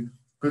want to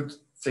put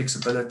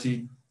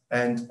flexibility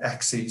and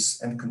access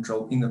and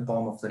control in the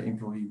palm of the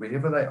employee,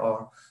 wherever they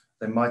are.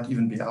 They might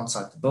even be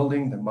outside the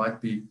building. They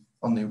might be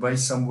on their way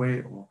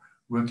somewhere or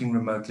working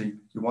remotely.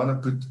 You want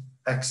to put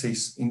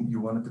access in,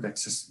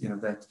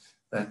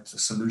 that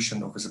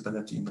solution of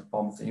visibility in the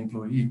palm of the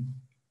employee,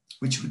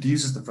 which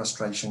reduces the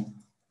frustration.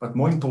 But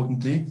more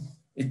importantly,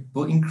 it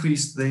will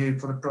increase their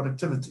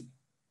productivity.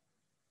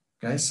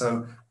 Okay,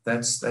 so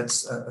that's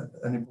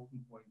an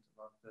important point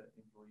about the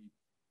employee.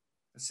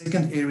 The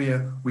second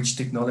area which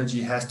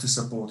technology has to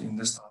support in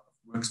this type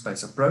of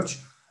workspace approach,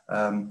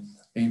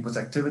 with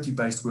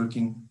activity-based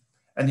working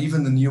and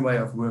even the new way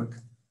of work,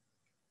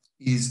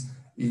 is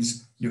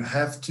you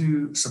have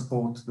to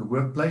support the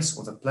workplace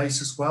or the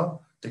place as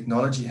well.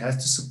 Technology has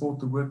to support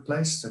the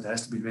workplace, so it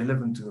has to be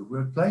relevant to the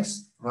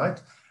workplace,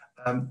 right?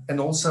 And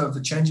also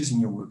the changes in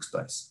your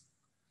workspace.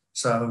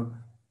 So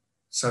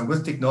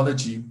with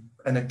technology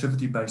and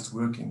activity-based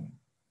working,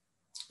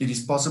 it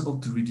is possible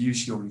to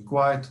reduce your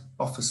required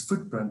office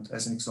footprint,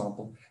 as an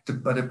example,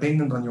 but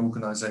dependent on your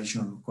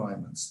organizational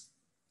requirements.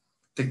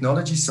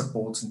 Technology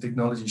supports, and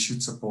technology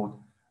should support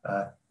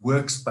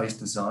workspace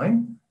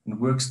design and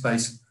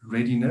workspace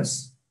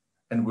readiness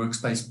and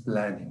workspace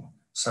planning.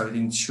 So it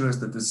ensures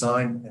the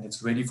design and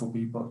it's ready for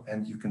people,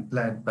 and you can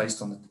plan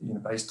based on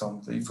based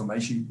on the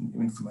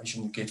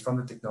information you get from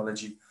the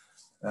technology.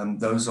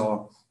 Those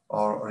are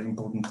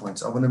important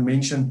points. I want to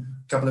mention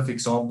couple of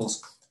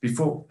examples.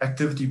 Before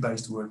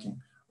activity-based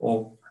working,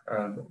 or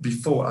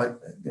before,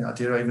 I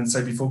dare even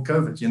say before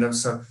COVID, you know,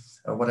 so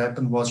what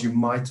happened was you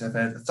might have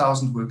had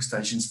 1,000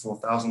 workstations for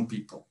 1,000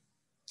 people,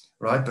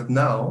 right? But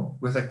now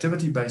with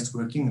activity-based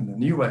working and the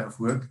new way of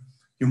work,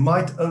 you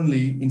might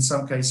only, in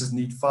some cases,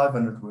 need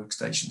 500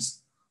 workstations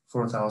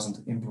for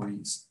 1,000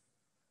 employees.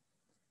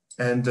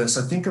 And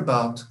so think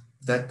about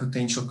that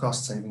potential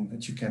cost saving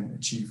that you can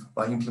achieve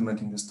by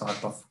implementing this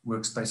type of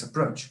workspace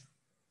approach.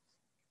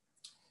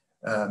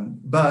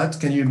 But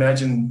can you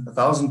imagine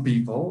 1,000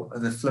 people,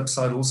 the flip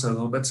side also a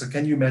little bit, so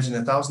can you imagine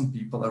 1,000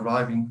 people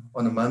arriving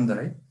on a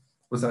Monday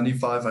with only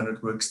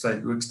 500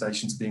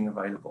 workstations being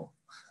available?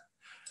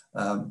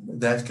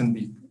 That can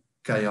be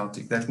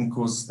chaotic, that can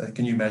cause,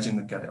 can you imagine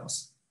the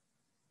chaos?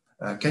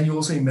 Can you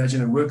also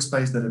imagine a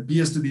workspace that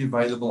appears to be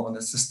available on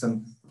a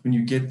system when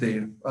you get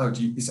there, oh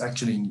gee, it's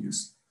actually in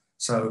use.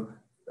 So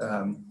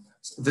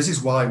this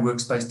is why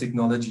workspace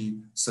technology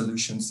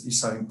solutions is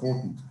so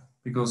important,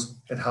 because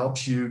it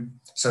helps you,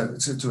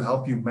 to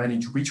help you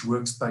manage which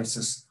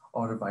workspaces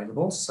are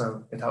available.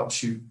 So it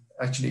helps you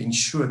actually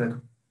ensure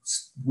that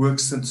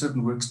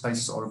certain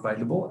workspaces are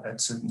available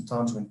at certain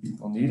times when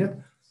people need it.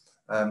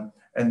 And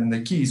then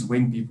the key is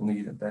when people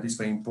need it. That is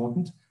very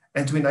important.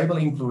 And to enable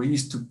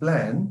employees to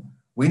plan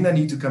when they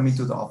need to come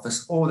into the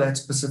office or that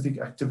specific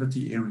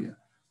activity area.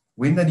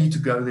 When they need to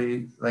go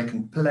there, they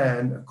can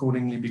plan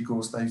accordingly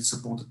because they're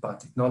supported by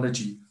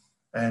technology,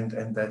 and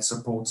that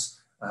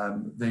supports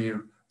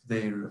their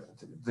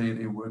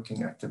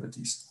working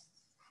activities.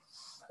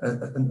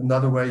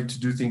 Another way to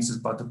do things is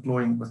by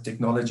deploying with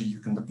technology. You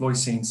can deploy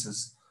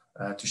sensors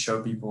to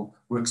show people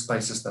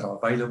workspaces that are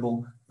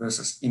available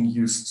versus in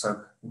use.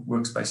 So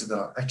workspaces that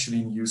are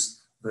actually in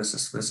use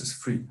versus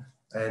free.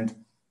 And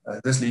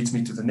this leads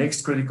me to the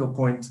next critical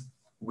point,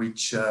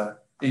 which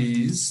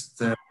is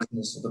the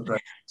business of the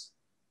project.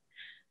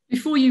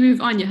 Before you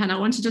move on, Johan, I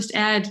want to just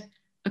add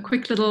a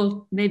quick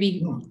little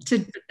maybe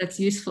tidbit that's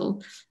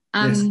useful.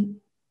 Yes.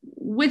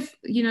 With,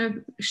 you know,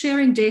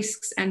 sharing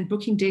desks and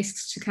booking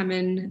desks to come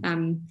in,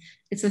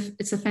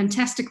 it's a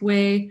fantastic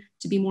way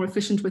to be more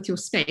efficient with your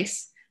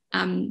space.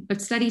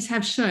 But studies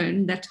have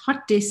shown that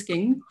hot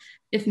desking,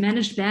 if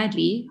managed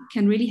badly,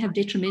 can really have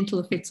detrimental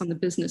effects on the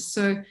business.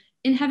 So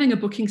in having a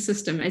booking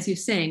system, as you're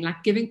saying,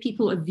 like giving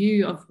people a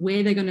view of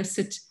where they're going to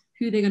sit,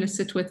 who they're going to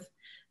sit with,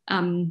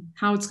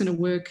 how it's going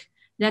to work,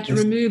 that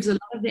removes a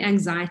lot of the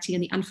anxiety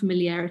and the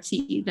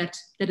unfamiliarity that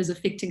is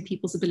affecting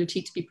people's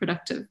ability to be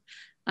productive.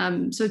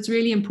 So it's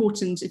really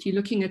important if you're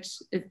looking at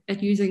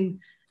using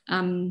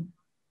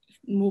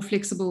more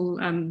flexible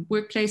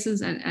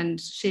workplaces and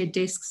shared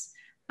desks.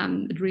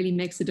 It really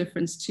makes a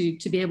difference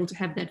to be able to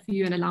have that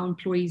view and allow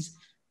employees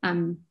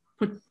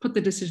put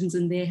the decisions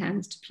in their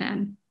hands to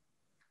plan.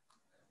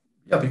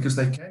 Yeah, because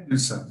they can do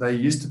so. They're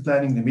used to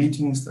planning the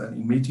meetings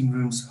in meeting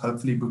rooms,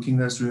 hopefully booking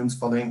those rooms,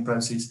 following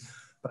process.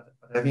 But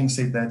having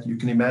said that, you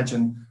can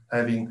imagine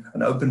having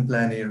an open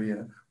plan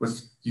area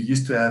with, you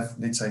used to have,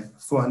 let's say,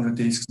 400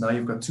 desks. Now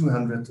you've got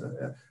 200.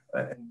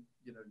 And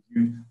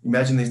you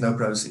imagine there's no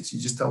process. You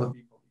just tell the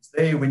people it's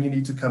there when you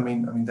need to come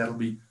in. I mean, that'll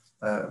be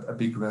a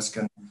big risk.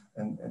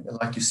 And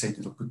like you said,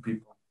 it'll put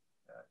people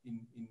in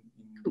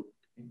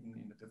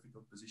a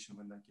difficult position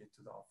when they get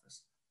to the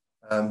office.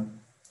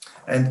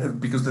 And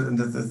because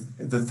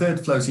the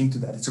third flows into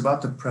that, it's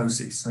about the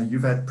process. So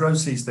you've had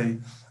process there,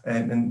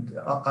 and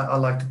I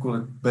like to call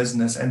it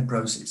business and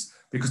process,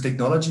 because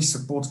technology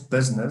supports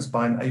business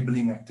by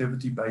enabling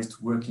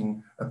activity-based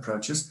working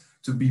approaches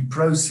to be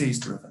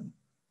process-driven,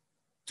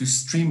 to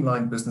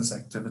streamline business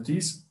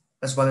activities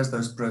as well as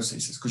those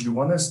processes, because you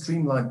want to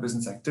streamline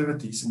business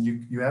activities, and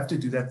you have to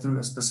do that through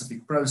a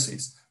specific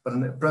process, but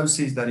in a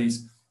process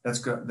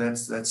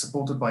that's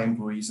supported by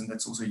employees and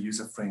that's also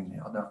user-friendly.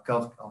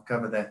 I'll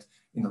cover that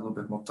in a little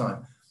bit more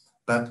time.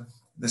 But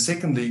the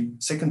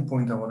second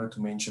point I wanted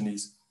to mention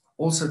is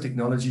also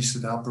technology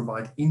should help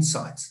provide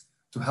insights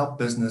to help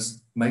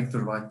business make the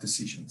right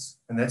decisions.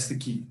 And that's the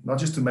key, not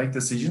just to make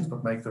decisions,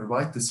 but make the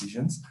right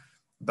decisions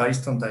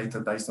based on data,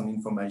 based on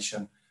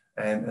information,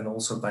 and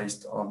also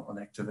based on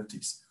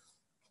activities.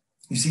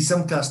 You see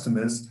some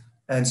customers,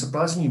 and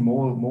surprisingly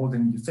more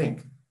than you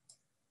think,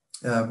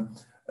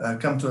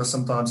 come to us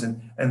sometimes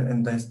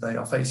and they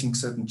are facing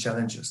certain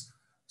challenges,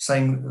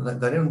 saying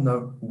that they don't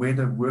know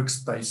whether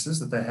workspaces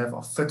that they have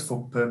are fit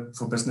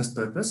for business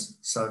purpose.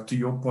 So to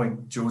your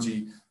point,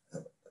 Georgie,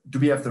 do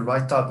we have the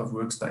right type of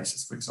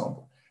workspaces, for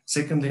example?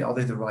 Secondly, are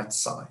they the right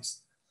size?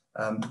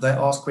 They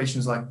ask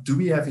questions like, do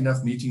we have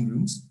enough meeting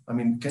rooms? I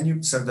mean,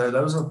 so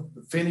those are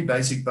fairly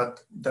basic,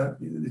 but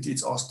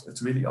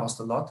it's really asked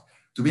a lot.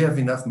 Do we have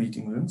enough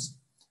meeting rooms?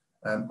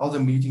 Are the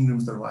meeting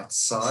rooms the right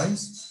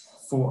size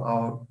for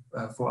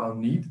our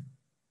need?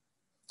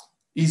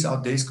 Is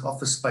our desk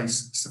office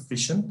space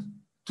sufficient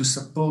to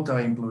support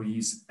our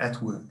employees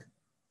at work?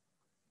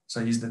 So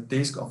is the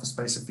desk office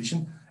space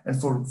sufficient?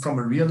 And from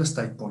a real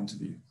estate point of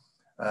view,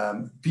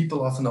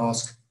 people often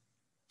ask,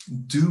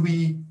 do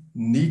we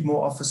need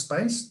more office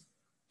space?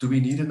 Do we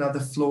need another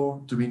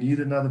floor? Do we need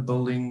another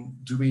building?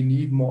 Do we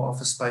need more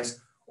office space?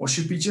 Or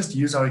should we just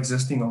use our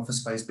existing office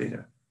space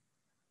better?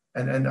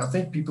 And I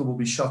think people will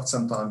be shocked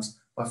sometimes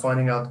by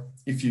finding out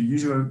if you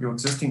use your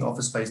existing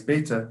office space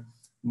better,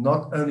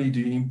 not only do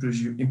you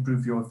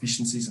improve your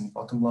efficiencies and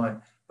bottom line,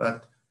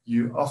 but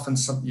you often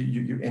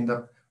you end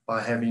up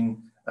by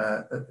having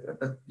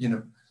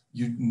you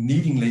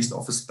needing less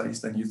office space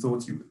than you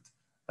thought you would,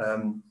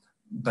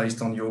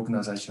 based on your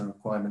organizational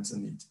requirements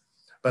and needs.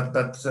 But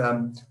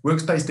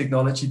workspace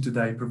technology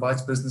today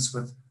provides business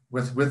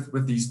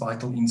with these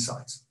vital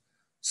insights.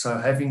 So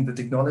having the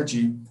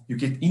technology, you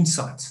get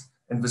insights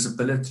and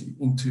visibility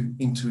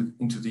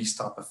into these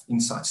type of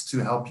insights to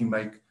help you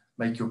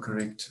make your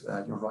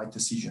right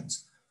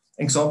decisions.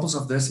 Examples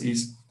of this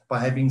is by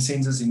having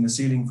sensors in the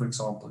ceiling, for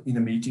example, in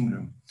a meeting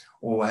room,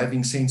 or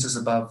having sensors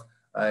above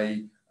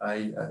a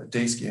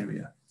desk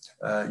area.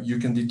 You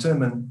can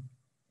determine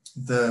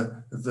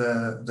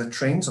the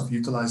trends of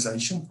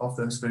utilization of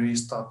those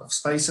various type of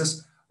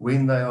spaces,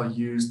 when they are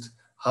used,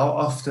 how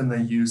often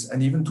they use,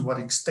 and even to what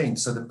extent.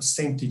 So the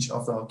percentage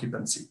of the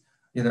occupancy.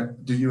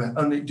 Do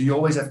you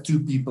always have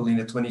 2 people in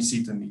a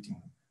 20-seater meeting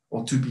room,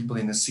 or 2 people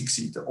in a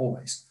 6-seater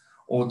always?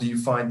 Or do you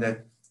find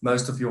that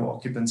most of your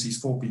occupancy is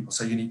 4 people,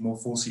 so you need more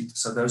 4-seaters?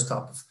 So those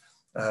type of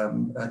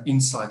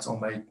insights are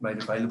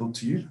made available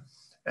to you.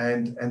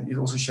 And it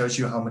also shows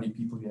you how many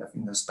people you have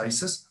in those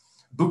spaces.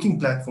 Booking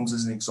platforms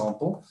is an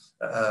example.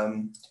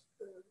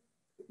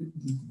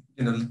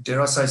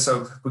 Dare I say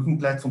so, booking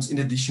platforms, in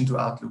addition to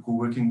Outlook or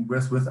working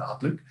with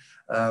Outlook,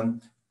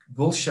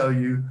 will show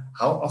you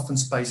how often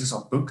spaces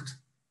are booked,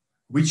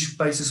 which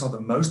spaces are the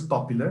most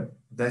popular.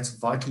 That's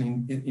vital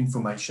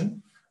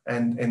information.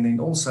 And then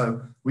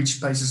also which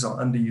spaces are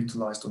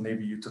underutilized or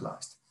never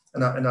utilized.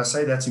 And I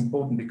say that's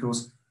important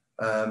because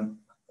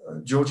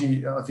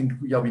Georgie, I think,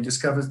 we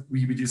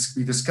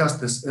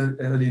discussed this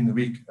early in the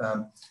week,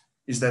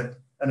 is that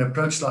an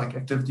approach like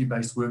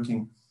activity-based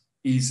working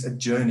is a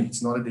journey,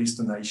 it's not a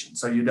destination.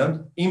 So you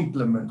don't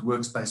implement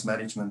workspace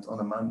management on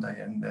a Monday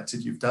and that's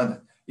it, you've done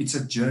it. It's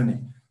a journey.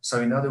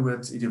 So in other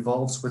words, it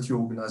evolves with your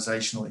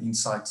organizational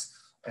insights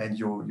and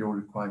your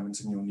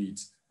requirements and your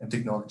needs, and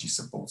technology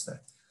supports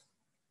that.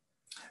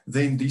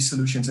 Then these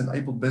solutions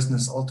enable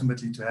business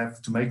ultimately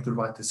to make the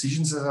right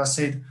decisions, as I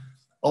said,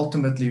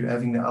 ultimately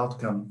having the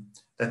outcome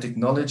that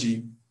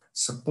technology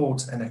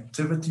supports an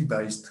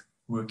activity-based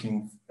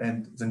working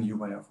and the new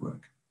way of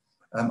work.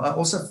 I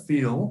also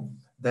feel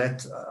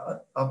that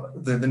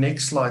the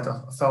next slide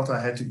I felt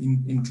I had to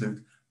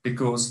include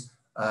because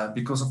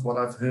of what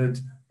I've heard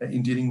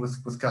in dealing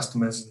with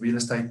customers, real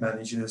estate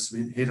managers,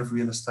 head of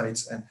real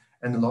estates,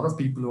 and a lot of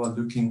people who are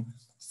looking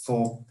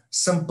for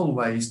simple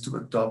ways to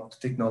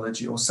adopt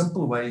technology or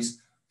simple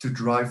ways to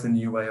drive the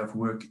new way of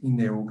work in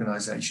their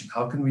organization.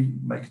 How can we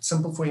make it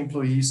simple for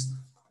employees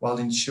while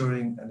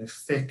ensuring an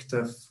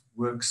effective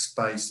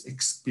workspace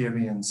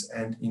experience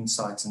and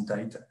insights and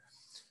data?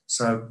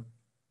 So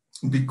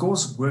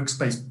because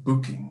workspace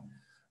booking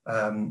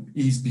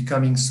is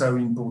becoming so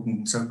important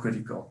and so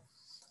critical,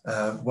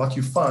 what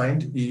you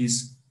find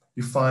is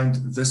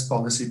this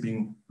policy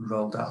being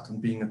rolled out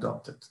and being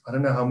adopted. I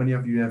don't know how many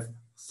of you have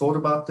thought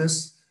about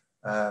this.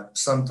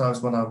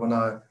 Sometimes when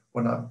I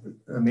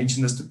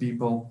mention this to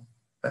people,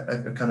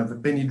 a kind of a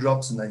penny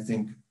drops and they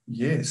think,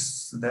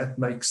 yes, that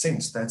makes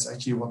sense. That's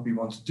actually what we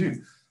want to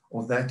do,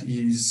 or that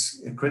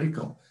is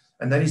critical.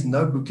 And that is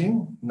no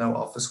booking, no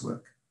office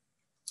work.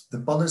 The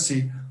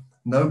policy,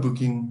 no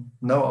booking,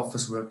 no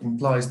office work,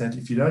 implies that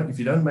if you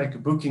don't make a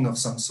booking of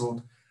some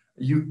sort,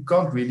 you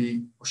can't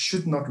really or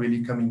should not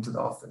really come into the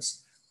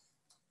office.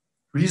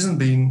 Reason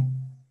being,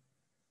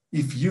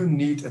 if you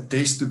need a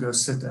desk to go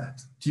sit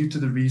at, due to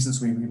the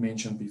reasons we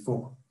mentioned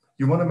before,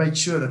 you want to make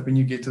sure that when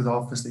you get to the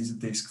office, there's a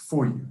desk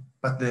for you,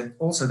 but that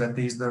also that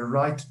there's the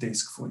right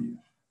desk for you.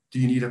 Do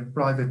you need a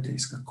private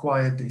desk, a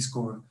quiet desk,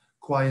 or a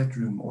quiet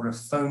room, or a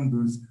phone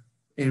booth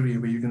area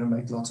where you're going to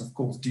make lots of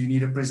calls? Do you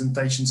need a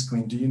presentation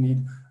screen? Do you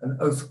need an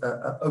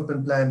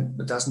open plan?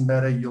 It doesn't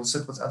matter, you'll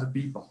sit with other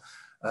people.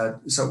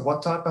 So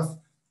what type of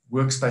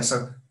workspace?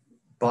 So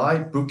by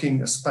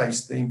booking a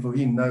space, the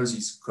employee knows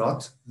he's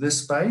got this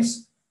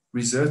space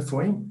reserved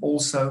for him,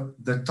 also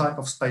the type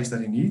of space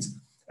that he needs.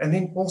 And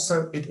then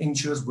also it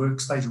ensures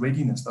workspace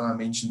readiness that I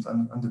mentioned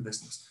under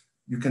business.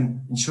 You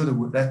can ensure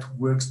that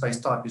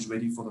workspace type is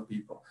ready for the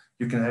people.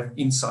 You can have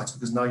insights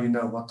because now you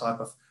know what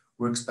type of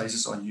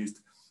workspaces are used.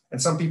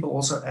 And some people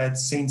also add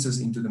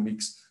sensors into the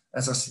mix,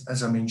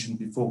 as I mentioned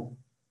before.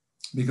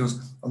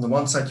 Because on the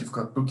one side, you've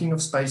got booking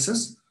of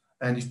spaces,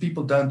 and if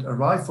people don't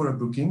arrive for a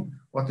booking,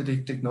 what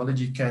the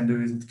technology can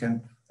do is it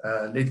can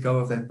let go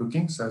of that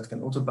booking. So it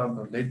can auto bump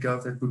or let go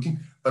of that booking.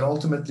 But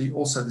ultimately,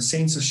 also the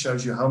sensor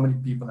shows you how many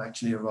people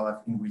actually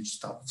arrive in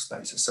which type of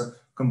spaces. So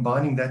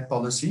combining that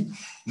policy,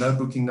 no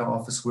booking, no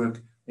office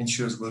work,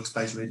 ensures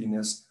workspace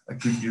readiness, a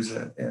good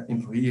user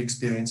employee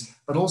experience,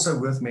 but also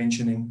worth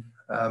mentioning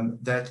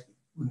that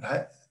with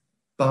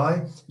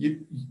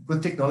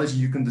technology,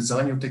 you can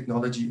design your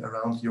technology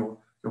around your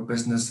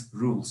business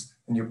rules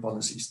and your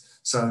policies.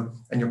 So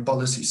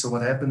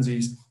what happens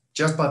is,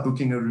 just by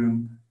booking a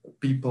room,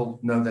 people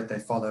know that they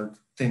followed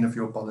 10 of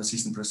your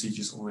policies and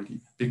procedures already,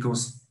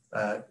 because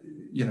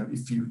you know,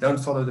 if you don't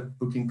follow the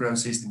booking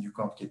process, then you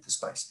can't get the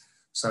space.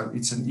 So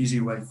it's an easy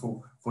way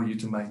for you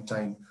to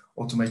maintain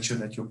or to make sure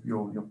that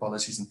your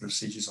policies and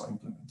procedures are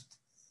implemented.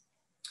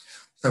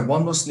 So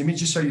one more, let me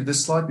just show you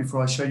this slide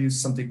before I show you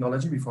some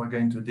technology, before I go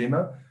into a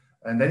demo.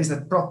 And that is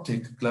that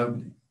PropTech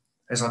globally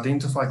has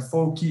identified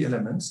 4 key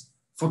elements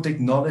for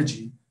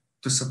technology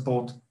to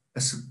support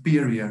a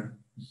superior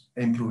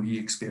employee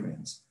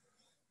experience.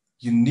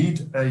 You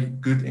need a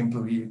good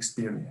employee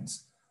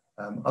experience.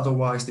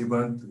 Otherwise, there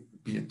won't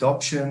be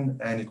adoption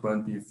and it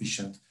won't be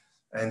efficient.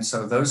 And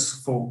so those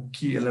 4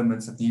 key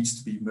elements that needs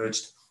to be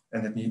merged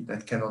and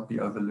that cannot be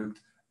overlooked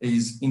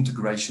is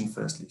integration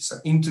firstly. So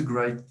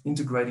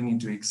integrating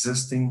into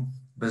existing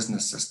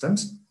business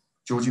systems.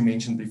 Georgie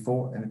mentioned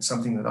before, and it's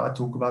something that I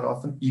talk about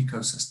often,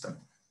 ecosystem.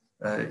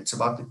 It's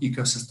about the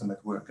ecosystem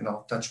at work, and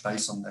I'll touch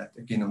base on that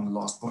again on the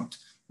last point.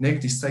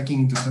 Next is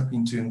taking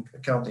into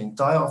account the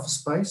entire office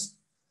space,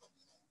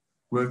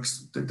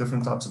 the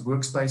different types of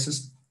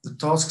workspaces, the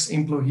tasks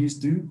employees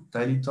do,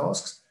 daily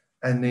tasks,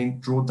 and then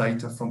draw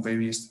data from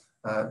various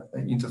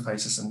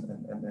interfaces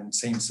and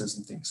sensors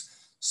and things.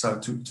 So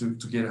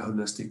to get a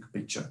holistic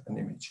picture and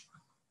image.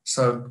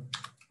 So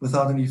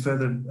without any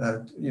further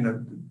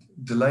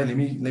delay, let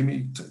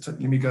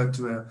me go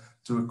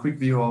to a quick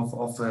view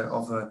of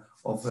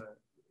an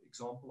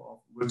example of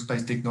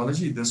workspace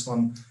technology. This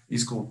one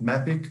is called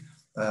Mapic,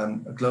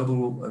 a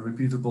global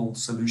reputable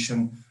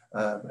solution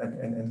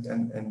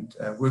and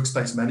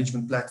workspace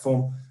management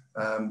platform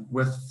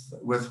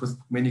with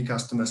many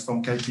customers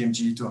from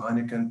KPMG to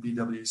Heineken,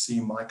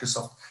 PwC,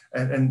 Microsoft,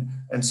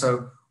 and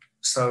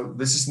so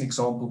this is an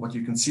example what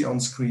you can see on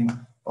screen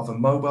of a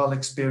mobile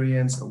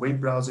experience, a web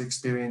browser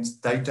experience,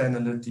 data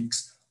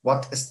analytics,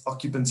 what is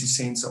occupancy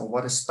sensor or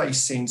what a space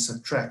sensor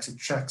tracks. It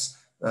tracks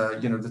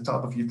the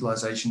type of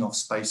utilization of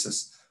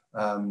spaces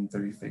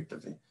very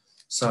effectively.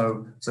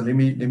 So let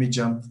me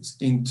jump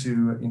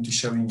into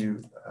showing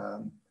you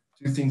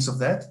 2 things of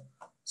that.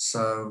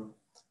 So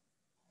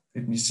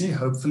let me see.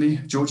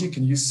 Hopefully, Georgie,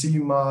 can you see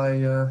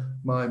my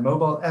my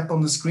mobile app on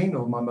the screen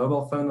or my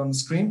mobile phone on the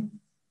screen?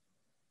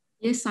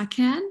 Yes, I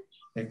can.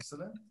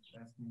 Excellent.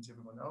 That means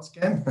everyone else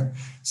can.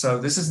 So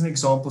this is an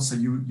example. So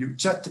you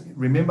chat.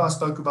 Remember, I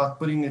spoke about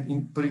putting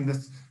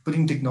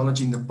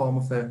technology in the palm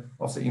of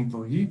the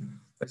employee.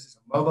 This is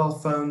a mobile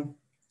phone.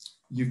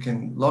 You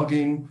can log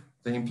in.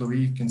 The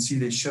employee can see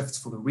their shifts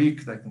for the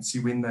week. They can see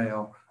when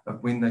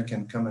they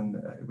can come and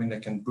when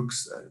they can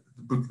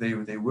book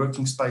their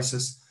working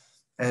spaces.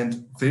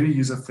 And very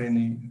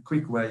user-friendly,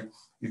 quick way,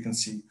 you can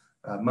see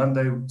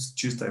Monday,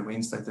 Tuesday,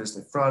 Wednesday,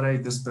 Thursday, Friday.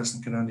 This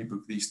person can only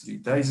book these 3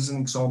 days as an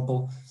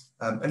example.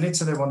 And let's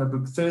say they want to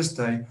book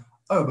Thursday.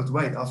 Oh, but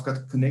wait, I've got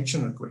a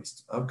connection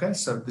request. Okay,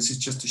 so this is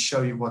just to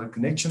show you what a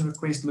connection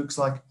request looks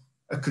like.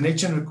 A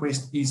connection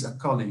request is a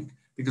colleague,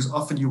 because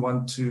often you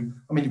want to,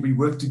 we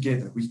work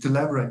together, we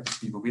collaborate with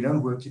people. We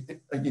don't work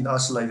in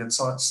isolated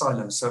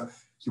silos. So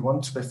you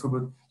want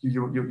to,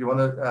 you want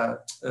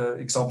to,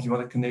 example, you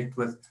want to connect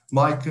with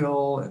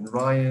Michael and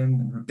Ryan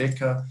and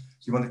Rebecca.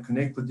 You want to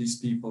connect with these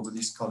people, with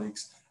these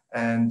colleagues.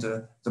 And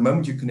the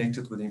moment you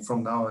connected with them,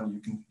 from now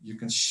on, you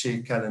can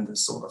share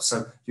calendars sort of.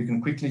 So you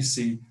can quickly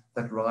see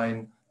that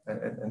Ryan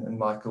and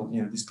Michael,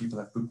 these people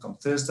have booked on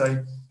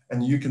Thursday.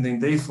 And you can then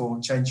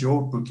therefore change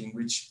your booking,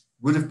 which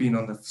would have been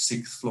on the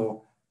 6th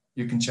floor.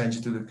 You can change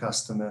it to the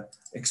customer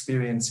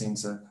experience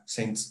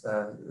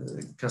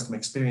customer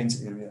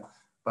experience area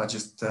by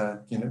just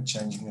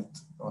changing it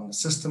on the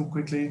system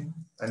quickly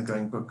and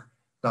going book.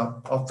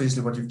 Now,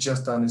 obviously, what you've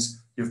just done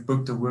is you've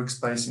booked a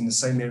workspace in the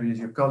same area as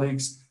your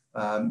colleagues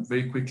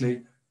very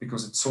quickly,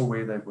 because it saw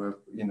where they were,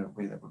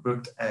 where they were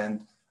booked,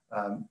 and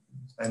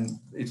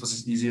it was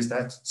as easy as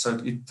that. So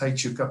it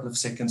takes you a couple of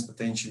seconds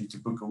potentially to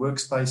book a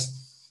workspace,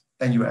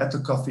 and you're at the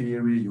coffee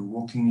area, you're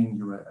walking in,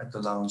 you're at the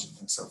lounge,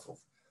 and so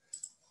forth.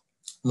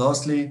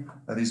 Lastly,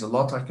 there's a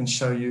lot I can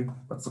show you,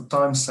 but for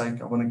time's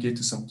sake, I want to get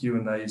to some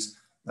Q&As.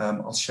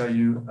 I'll show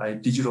you a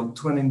digital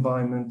twin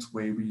environment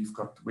where we've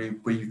got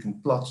where you can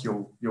plot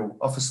your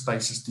office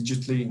spaces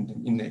digitally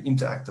in the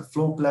interactive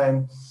floor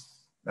plan,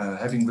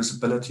 having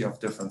visibility of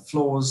different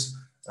floors,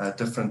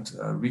 different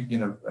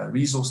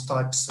resource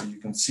types, so you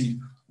can see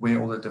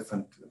where all the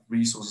different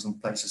resources and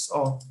places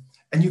are.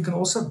 And you can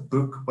also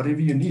book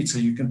whatever you need. So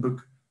you can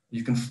book,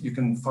 you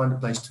can find a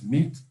place to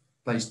meet,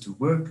 place to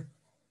work.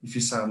 If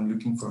you say I'm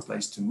looking for a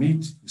place to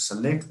meet, you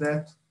select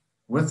that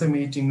with the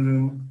meeting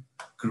room.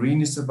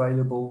 Green is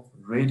available,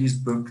 red is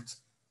booked.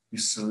 You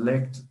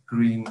select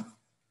green,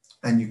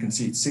 and you can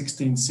see it's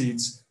 16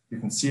 seats. You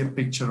can see a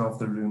picture of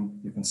the room.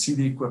 You can see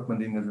the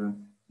equipment in the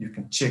room. You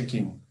can check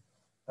in.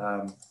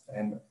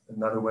 And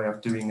another way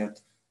of doing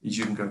it is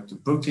you can go to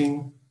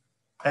booking,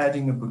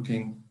 adding a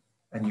booking,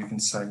 and you can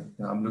say,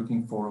 I'm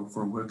looking for a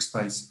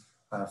workspace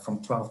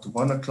from 12 to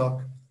 1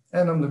 o'clock,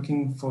 and I'm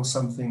looking for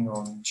something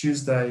on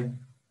Tuesday,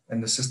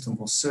 and the system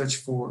will search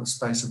for a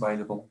space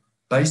available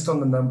based on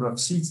the number of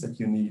seats that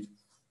you need,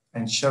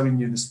 and showing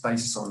you the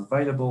spaces are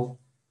available,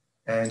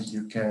 and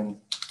you can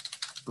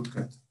book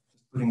it.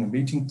 putting a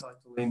meeting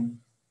title in.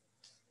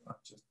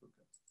 I've just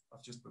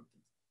booked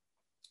it.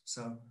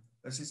 So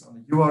this is on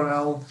the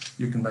URL.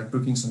 You can make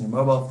bookings on your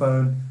mobile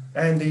phone.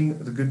 And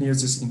then the good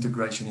news is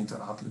integration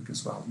into Outlook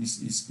as well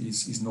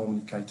is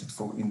normally catered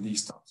for in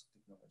these types of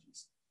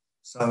technologies.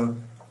 So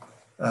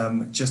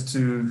just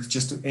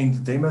to end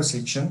the demo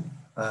section,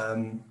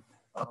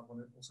 I want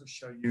to also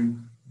show you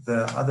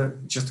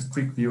just a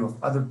quick view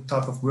of other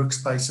type of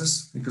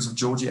workspaces because of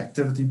Georgie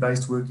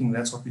activity-based working.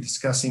 That's what we're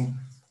discussing.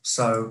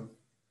 So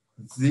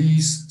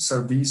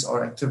these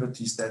are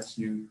activities that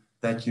you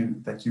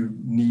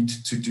need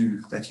to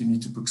do, that you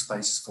need to book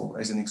spaces for.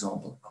 As an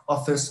example,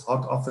 office,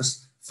 hot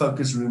office,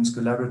 focus rooms,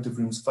 collaborative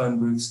rooms, phone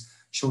booths,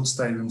 short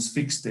stay rooms,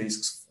 fixed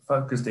desks,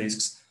 focus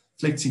desks,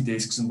 flexi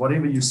desks, and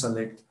whatever you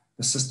select,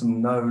 the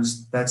system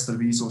knows that's the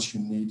resource you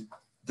need.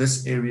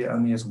 This area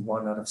only has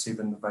 1 out of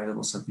 7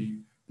 available, so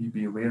be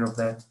aware of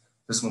that.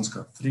 This one's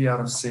got 3 out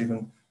of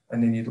 7,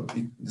 and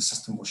then the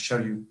system will show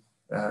you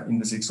in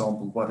this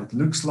example what it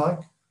looks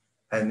like,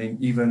 and then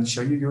even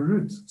show you your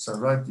route. So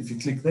right, if you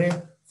click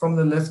there, from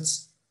the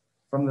lift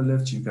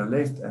you go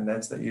left, and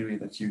that's the area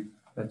that you're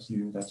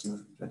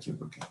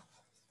booking.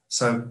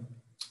 So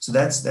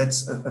that's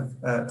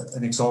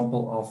an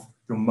example of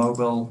your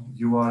mobile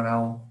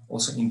URL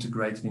also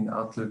integrated in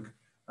Outlook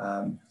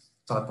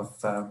type of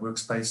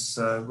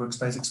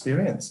workspace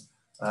experience.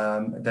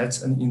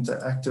 That's an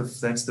interactive.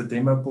 That's the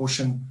demo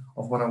portion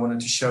of what I wanted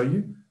to show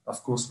you.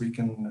 Of course, we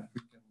can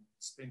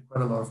spend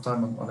quite a lot of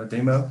time on a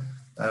demo,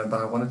 but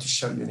I wanted to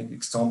show you any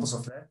examples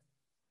of that.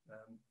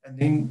 And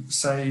then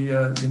say,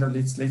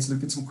 let's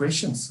look at some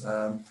questions.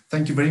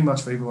 Thank you very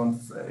much for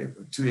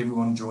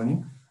everyone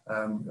joining. I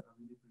really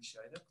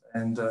appreciate it.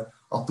 And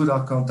I'll put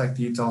our contact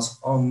details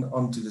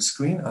onto the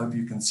screen. I hope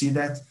you can see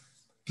that.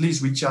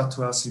 Please reach out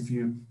to us if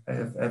you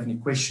have any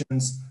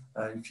questions,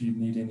 if you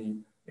need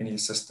any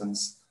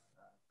assistance.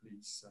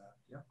 Please,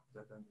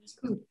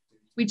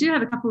 We do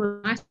have a couple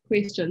of nice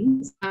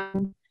questions,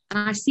 and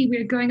I see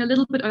we're going a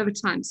little bit over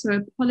time. So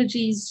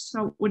apologies to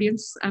our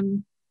audience.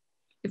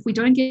 If we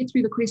don't get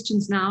through the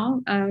questions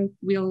now,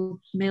 we'll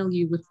mail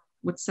you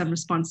with some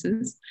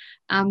responses.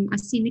 I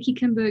see Nikki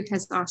Kimberg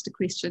has asked a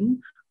question.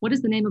 What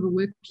is the name of a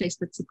workplace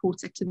that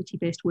supports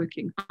activity-based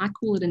working? I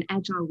call it an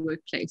agile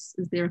workplace.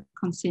 Is there a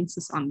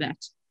consensus on that?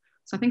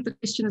 So I think the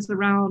question is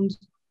around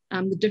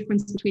the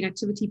difference between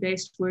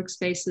activity-based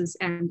workspaces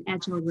and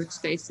agile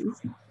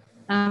workspaces.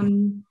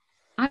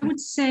 I would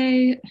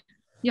say,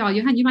 yeah,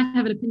 Johan, you might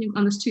have an opinion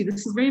on this too.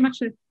 This is very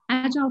much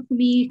agile for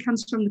me,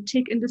 comes from the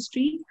tech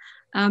industry.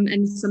 And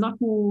it's a lot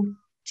more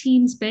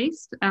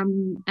teams-based,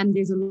 and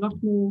there's a lot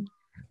more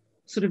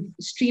sort of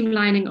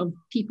streamlining of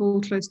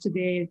people close to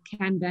their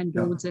Kanban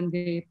boards and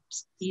their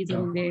cities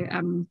and their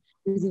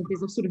there's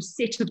a sort of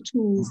set of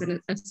tools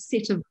and a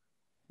set of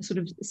sort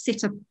of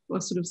setup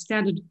or sort of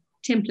standard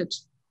template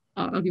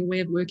of your way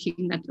of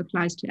working that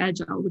applies to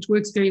agile, which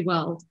works very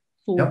well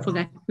for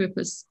that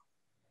purpose.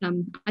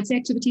 I'd say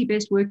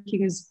activity-based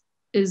working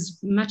is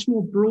much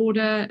more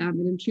broader. It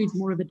includes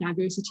more of a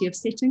diversity of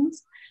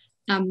settings.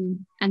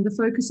 And the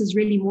focus is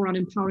really more on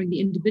empowering the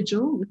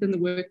individual within the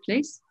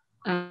workplace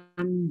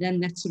than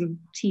that sort of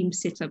team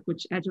setup,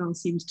 which Agile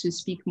seems to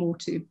speak more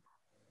to.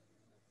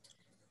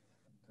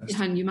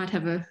 Johan, you might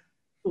have a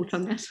thought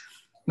on that.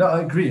 No,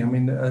 I agree. I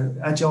mean,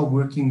 Agile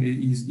working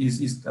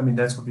is I mean,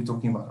 that's what we're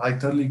talking about. I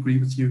totally agree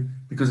with you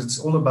because it's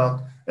all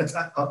about,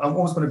 I'm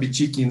always going to be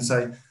cheeky and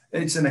say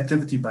it's an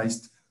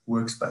activity-based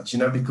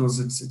workspace, because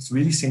it's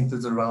really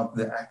centered around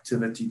the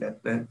activity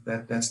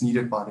that's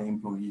needed by the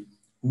employee,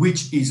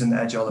 which is an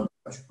agile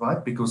approach,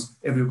 right? Because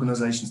every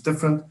organization is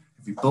different,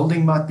 every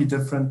building might be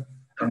different,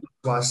 and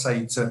that's why I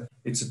say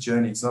it's a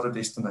journey, it's not a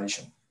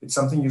destination. It's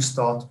something you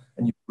start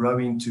and you grow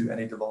into, and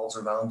it evolves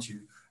around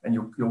you, and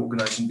your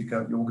organization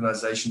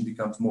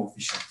becomes more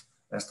efficient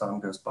as time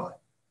goes by.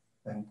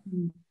 And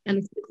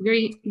it's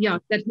very,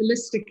 that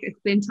holistic, it's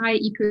the entire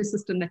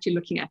ecosystem that you're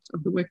looking at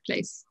of the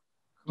workplace.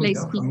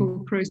 Place,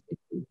 people, processes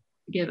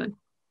together. Do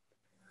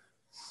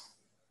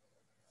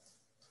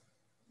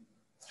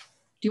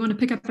you want to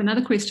pick up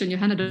another question,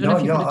 Johan? I don't know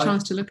if you've had a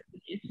chance to look at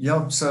it.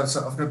 Yeah, so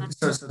I've got,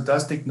 so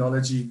does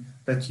technology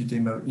that you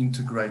demo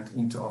integrate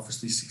into Office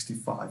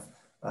 365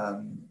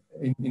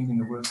 in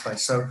the workspace?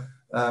 So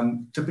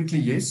typically,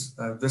 yes.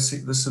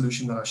 This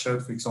solution that I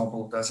showed, for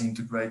example, does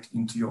integrate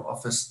into your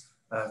Office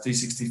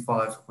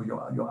 365 or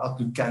your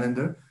Outlook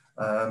calendar.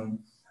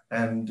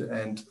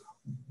 And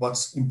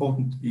what's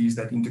important is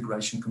that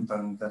integration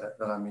component that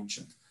I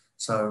mentioned.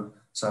 So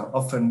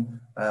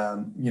often,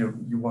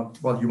 you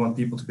want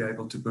people to be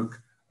able to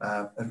book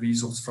a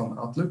resource from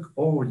Outlook,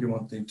 or you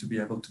want them to be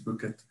able to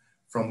book it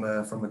from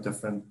a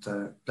different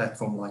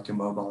platform like your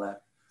mobile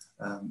app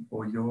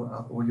or your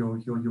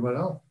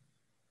URL.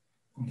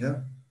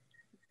 Yeah.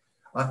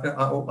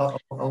 I'll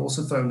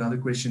also throw another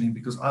question in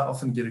because I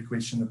often get a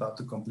question about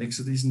the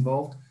complexities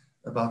involved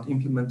about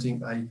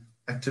implementing a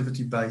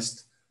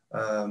activity-based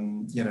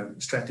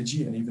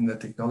strategy and even the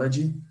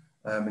technology.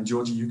 And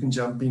Georgie, you can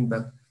jump in,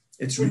 but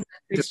it's really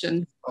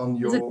question on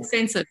your. Is it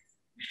censored?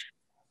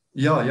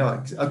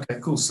 Yeah. Okay,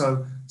 cool.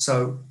 So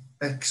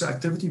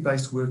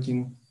activity-based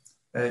working,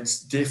 it's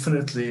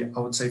definitely, I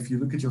would say, if you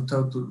look at your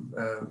total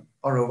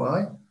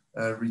ROI,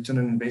 return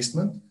on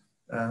investment,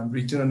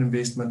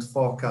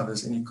 far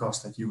covers any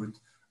cost that you would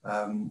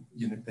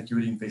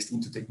invest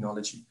into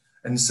technology.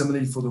 And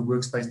similarly for the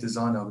workspace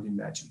design, I would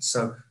imagine.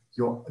 So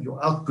your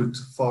output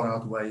far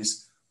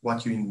outweighs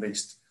what you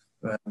invest.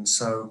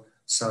 So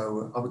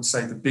I would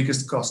say the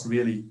biggest cost,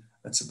 really,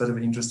 that's a bit of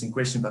an interesting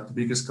question, but the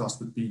biggest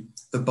cost would be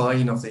the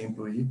buy-in of the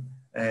employee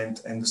and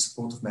the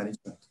support of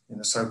management.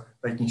 So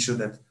making sure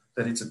that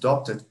it's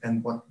adopted,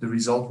 and what the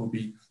result will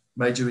be: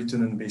 major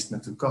return on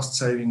investment to cost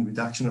saving,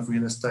 reduction of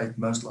real estate,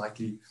 most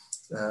likely,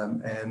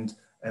 and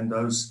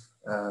those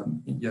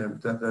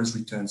those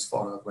returns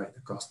far outweigh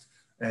the cost.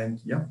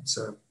 And yeah,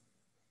 so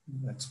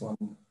that's one.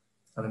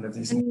 I don't know if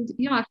there's. And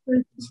yeah,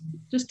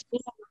 just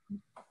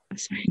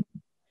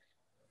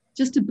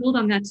to build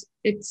on that,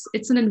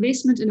 it's an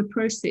investment in a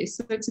process.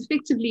 So it's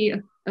effectively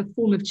a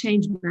form of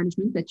change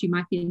management that you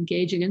might be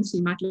engaging in. So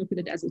you might look at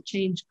it as a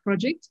change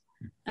project.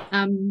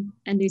 And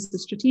there's the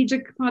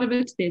strategic part of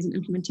it, there's an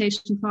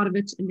implementation part of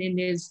it, and then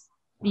there's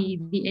the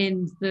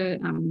end, the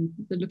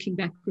looking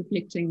back,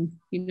 reflecting,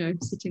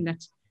 sitting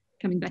that,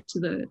 coming back to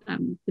the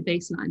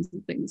baselines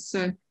and things.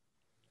 So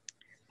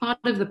part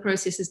of the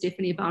process is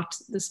definitely about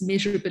this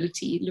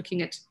measurability,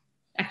 looking at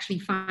actually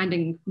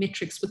finding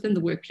metrics within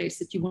the workplace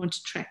that you want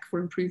to track for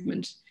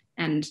improvement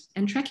and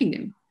tracking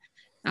them.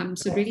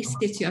 So it really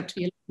sets you up to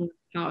be a little more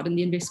proud, and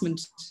the investment,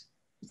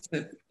 it's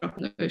a drop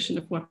in the ocean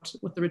of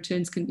what the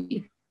returns can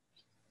be.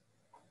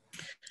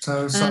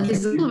 So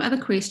there's a lot of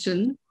other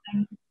questions.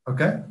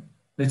 Okay,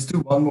 let's do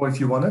one more if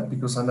you want it,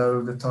 because I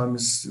know the time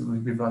is,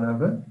 we've run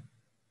over.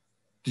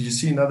 Did you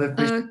see another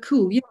question?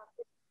 Cool, yeah.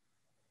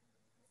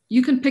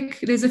 You can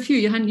pick, there's a few,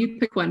 Johan, you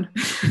pick one.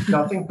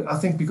 Yeah, I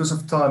think because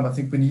of time, I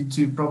think we need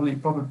to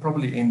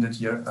probably end it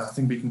here. I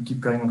think we can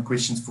keep going on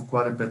questions for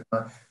quite a bit.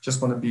 I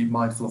just want to be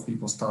mindful of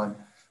people's time.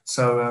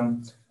 So,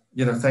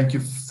 thank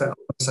you.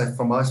 Say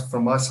from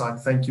my side,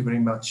 thank you very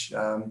much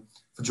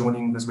for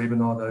joining this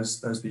webinar.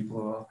 Those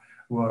people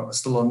who are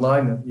still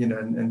online,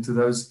 and to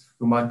those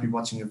who might be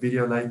watching a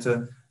video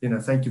later,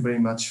 thank you very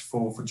much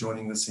for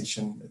joining the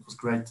session. It was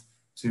great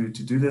to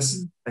do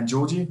this. And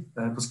Georgie,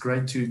 it was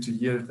great to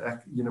hear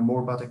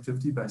more about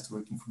activity-based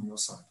working from your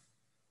side.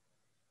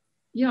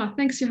 Yeah,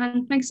 thanks,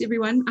 Johan. Thanks,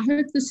 everyone. I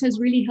hope this has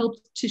really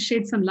helped to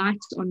shed some light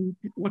on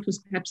what was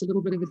perhaps a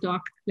little bit of a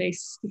dark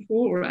place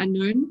before or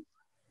unknown.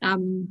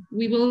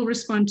 We will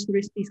respond to the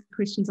rest of these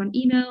questions on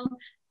email.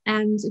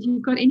 And if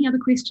you've got any other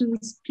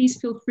questions, please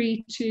feel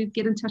free to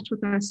get in touch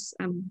with us.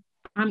 I'm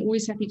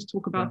always happy to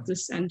talk about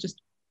this and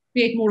just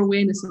create more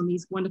awareness on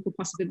these wonderful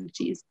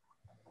possibilities.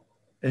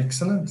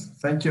 Excellent.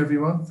 Thank you,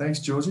 everyone. Thanks,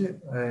 Georgie,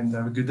 and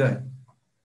have a good day.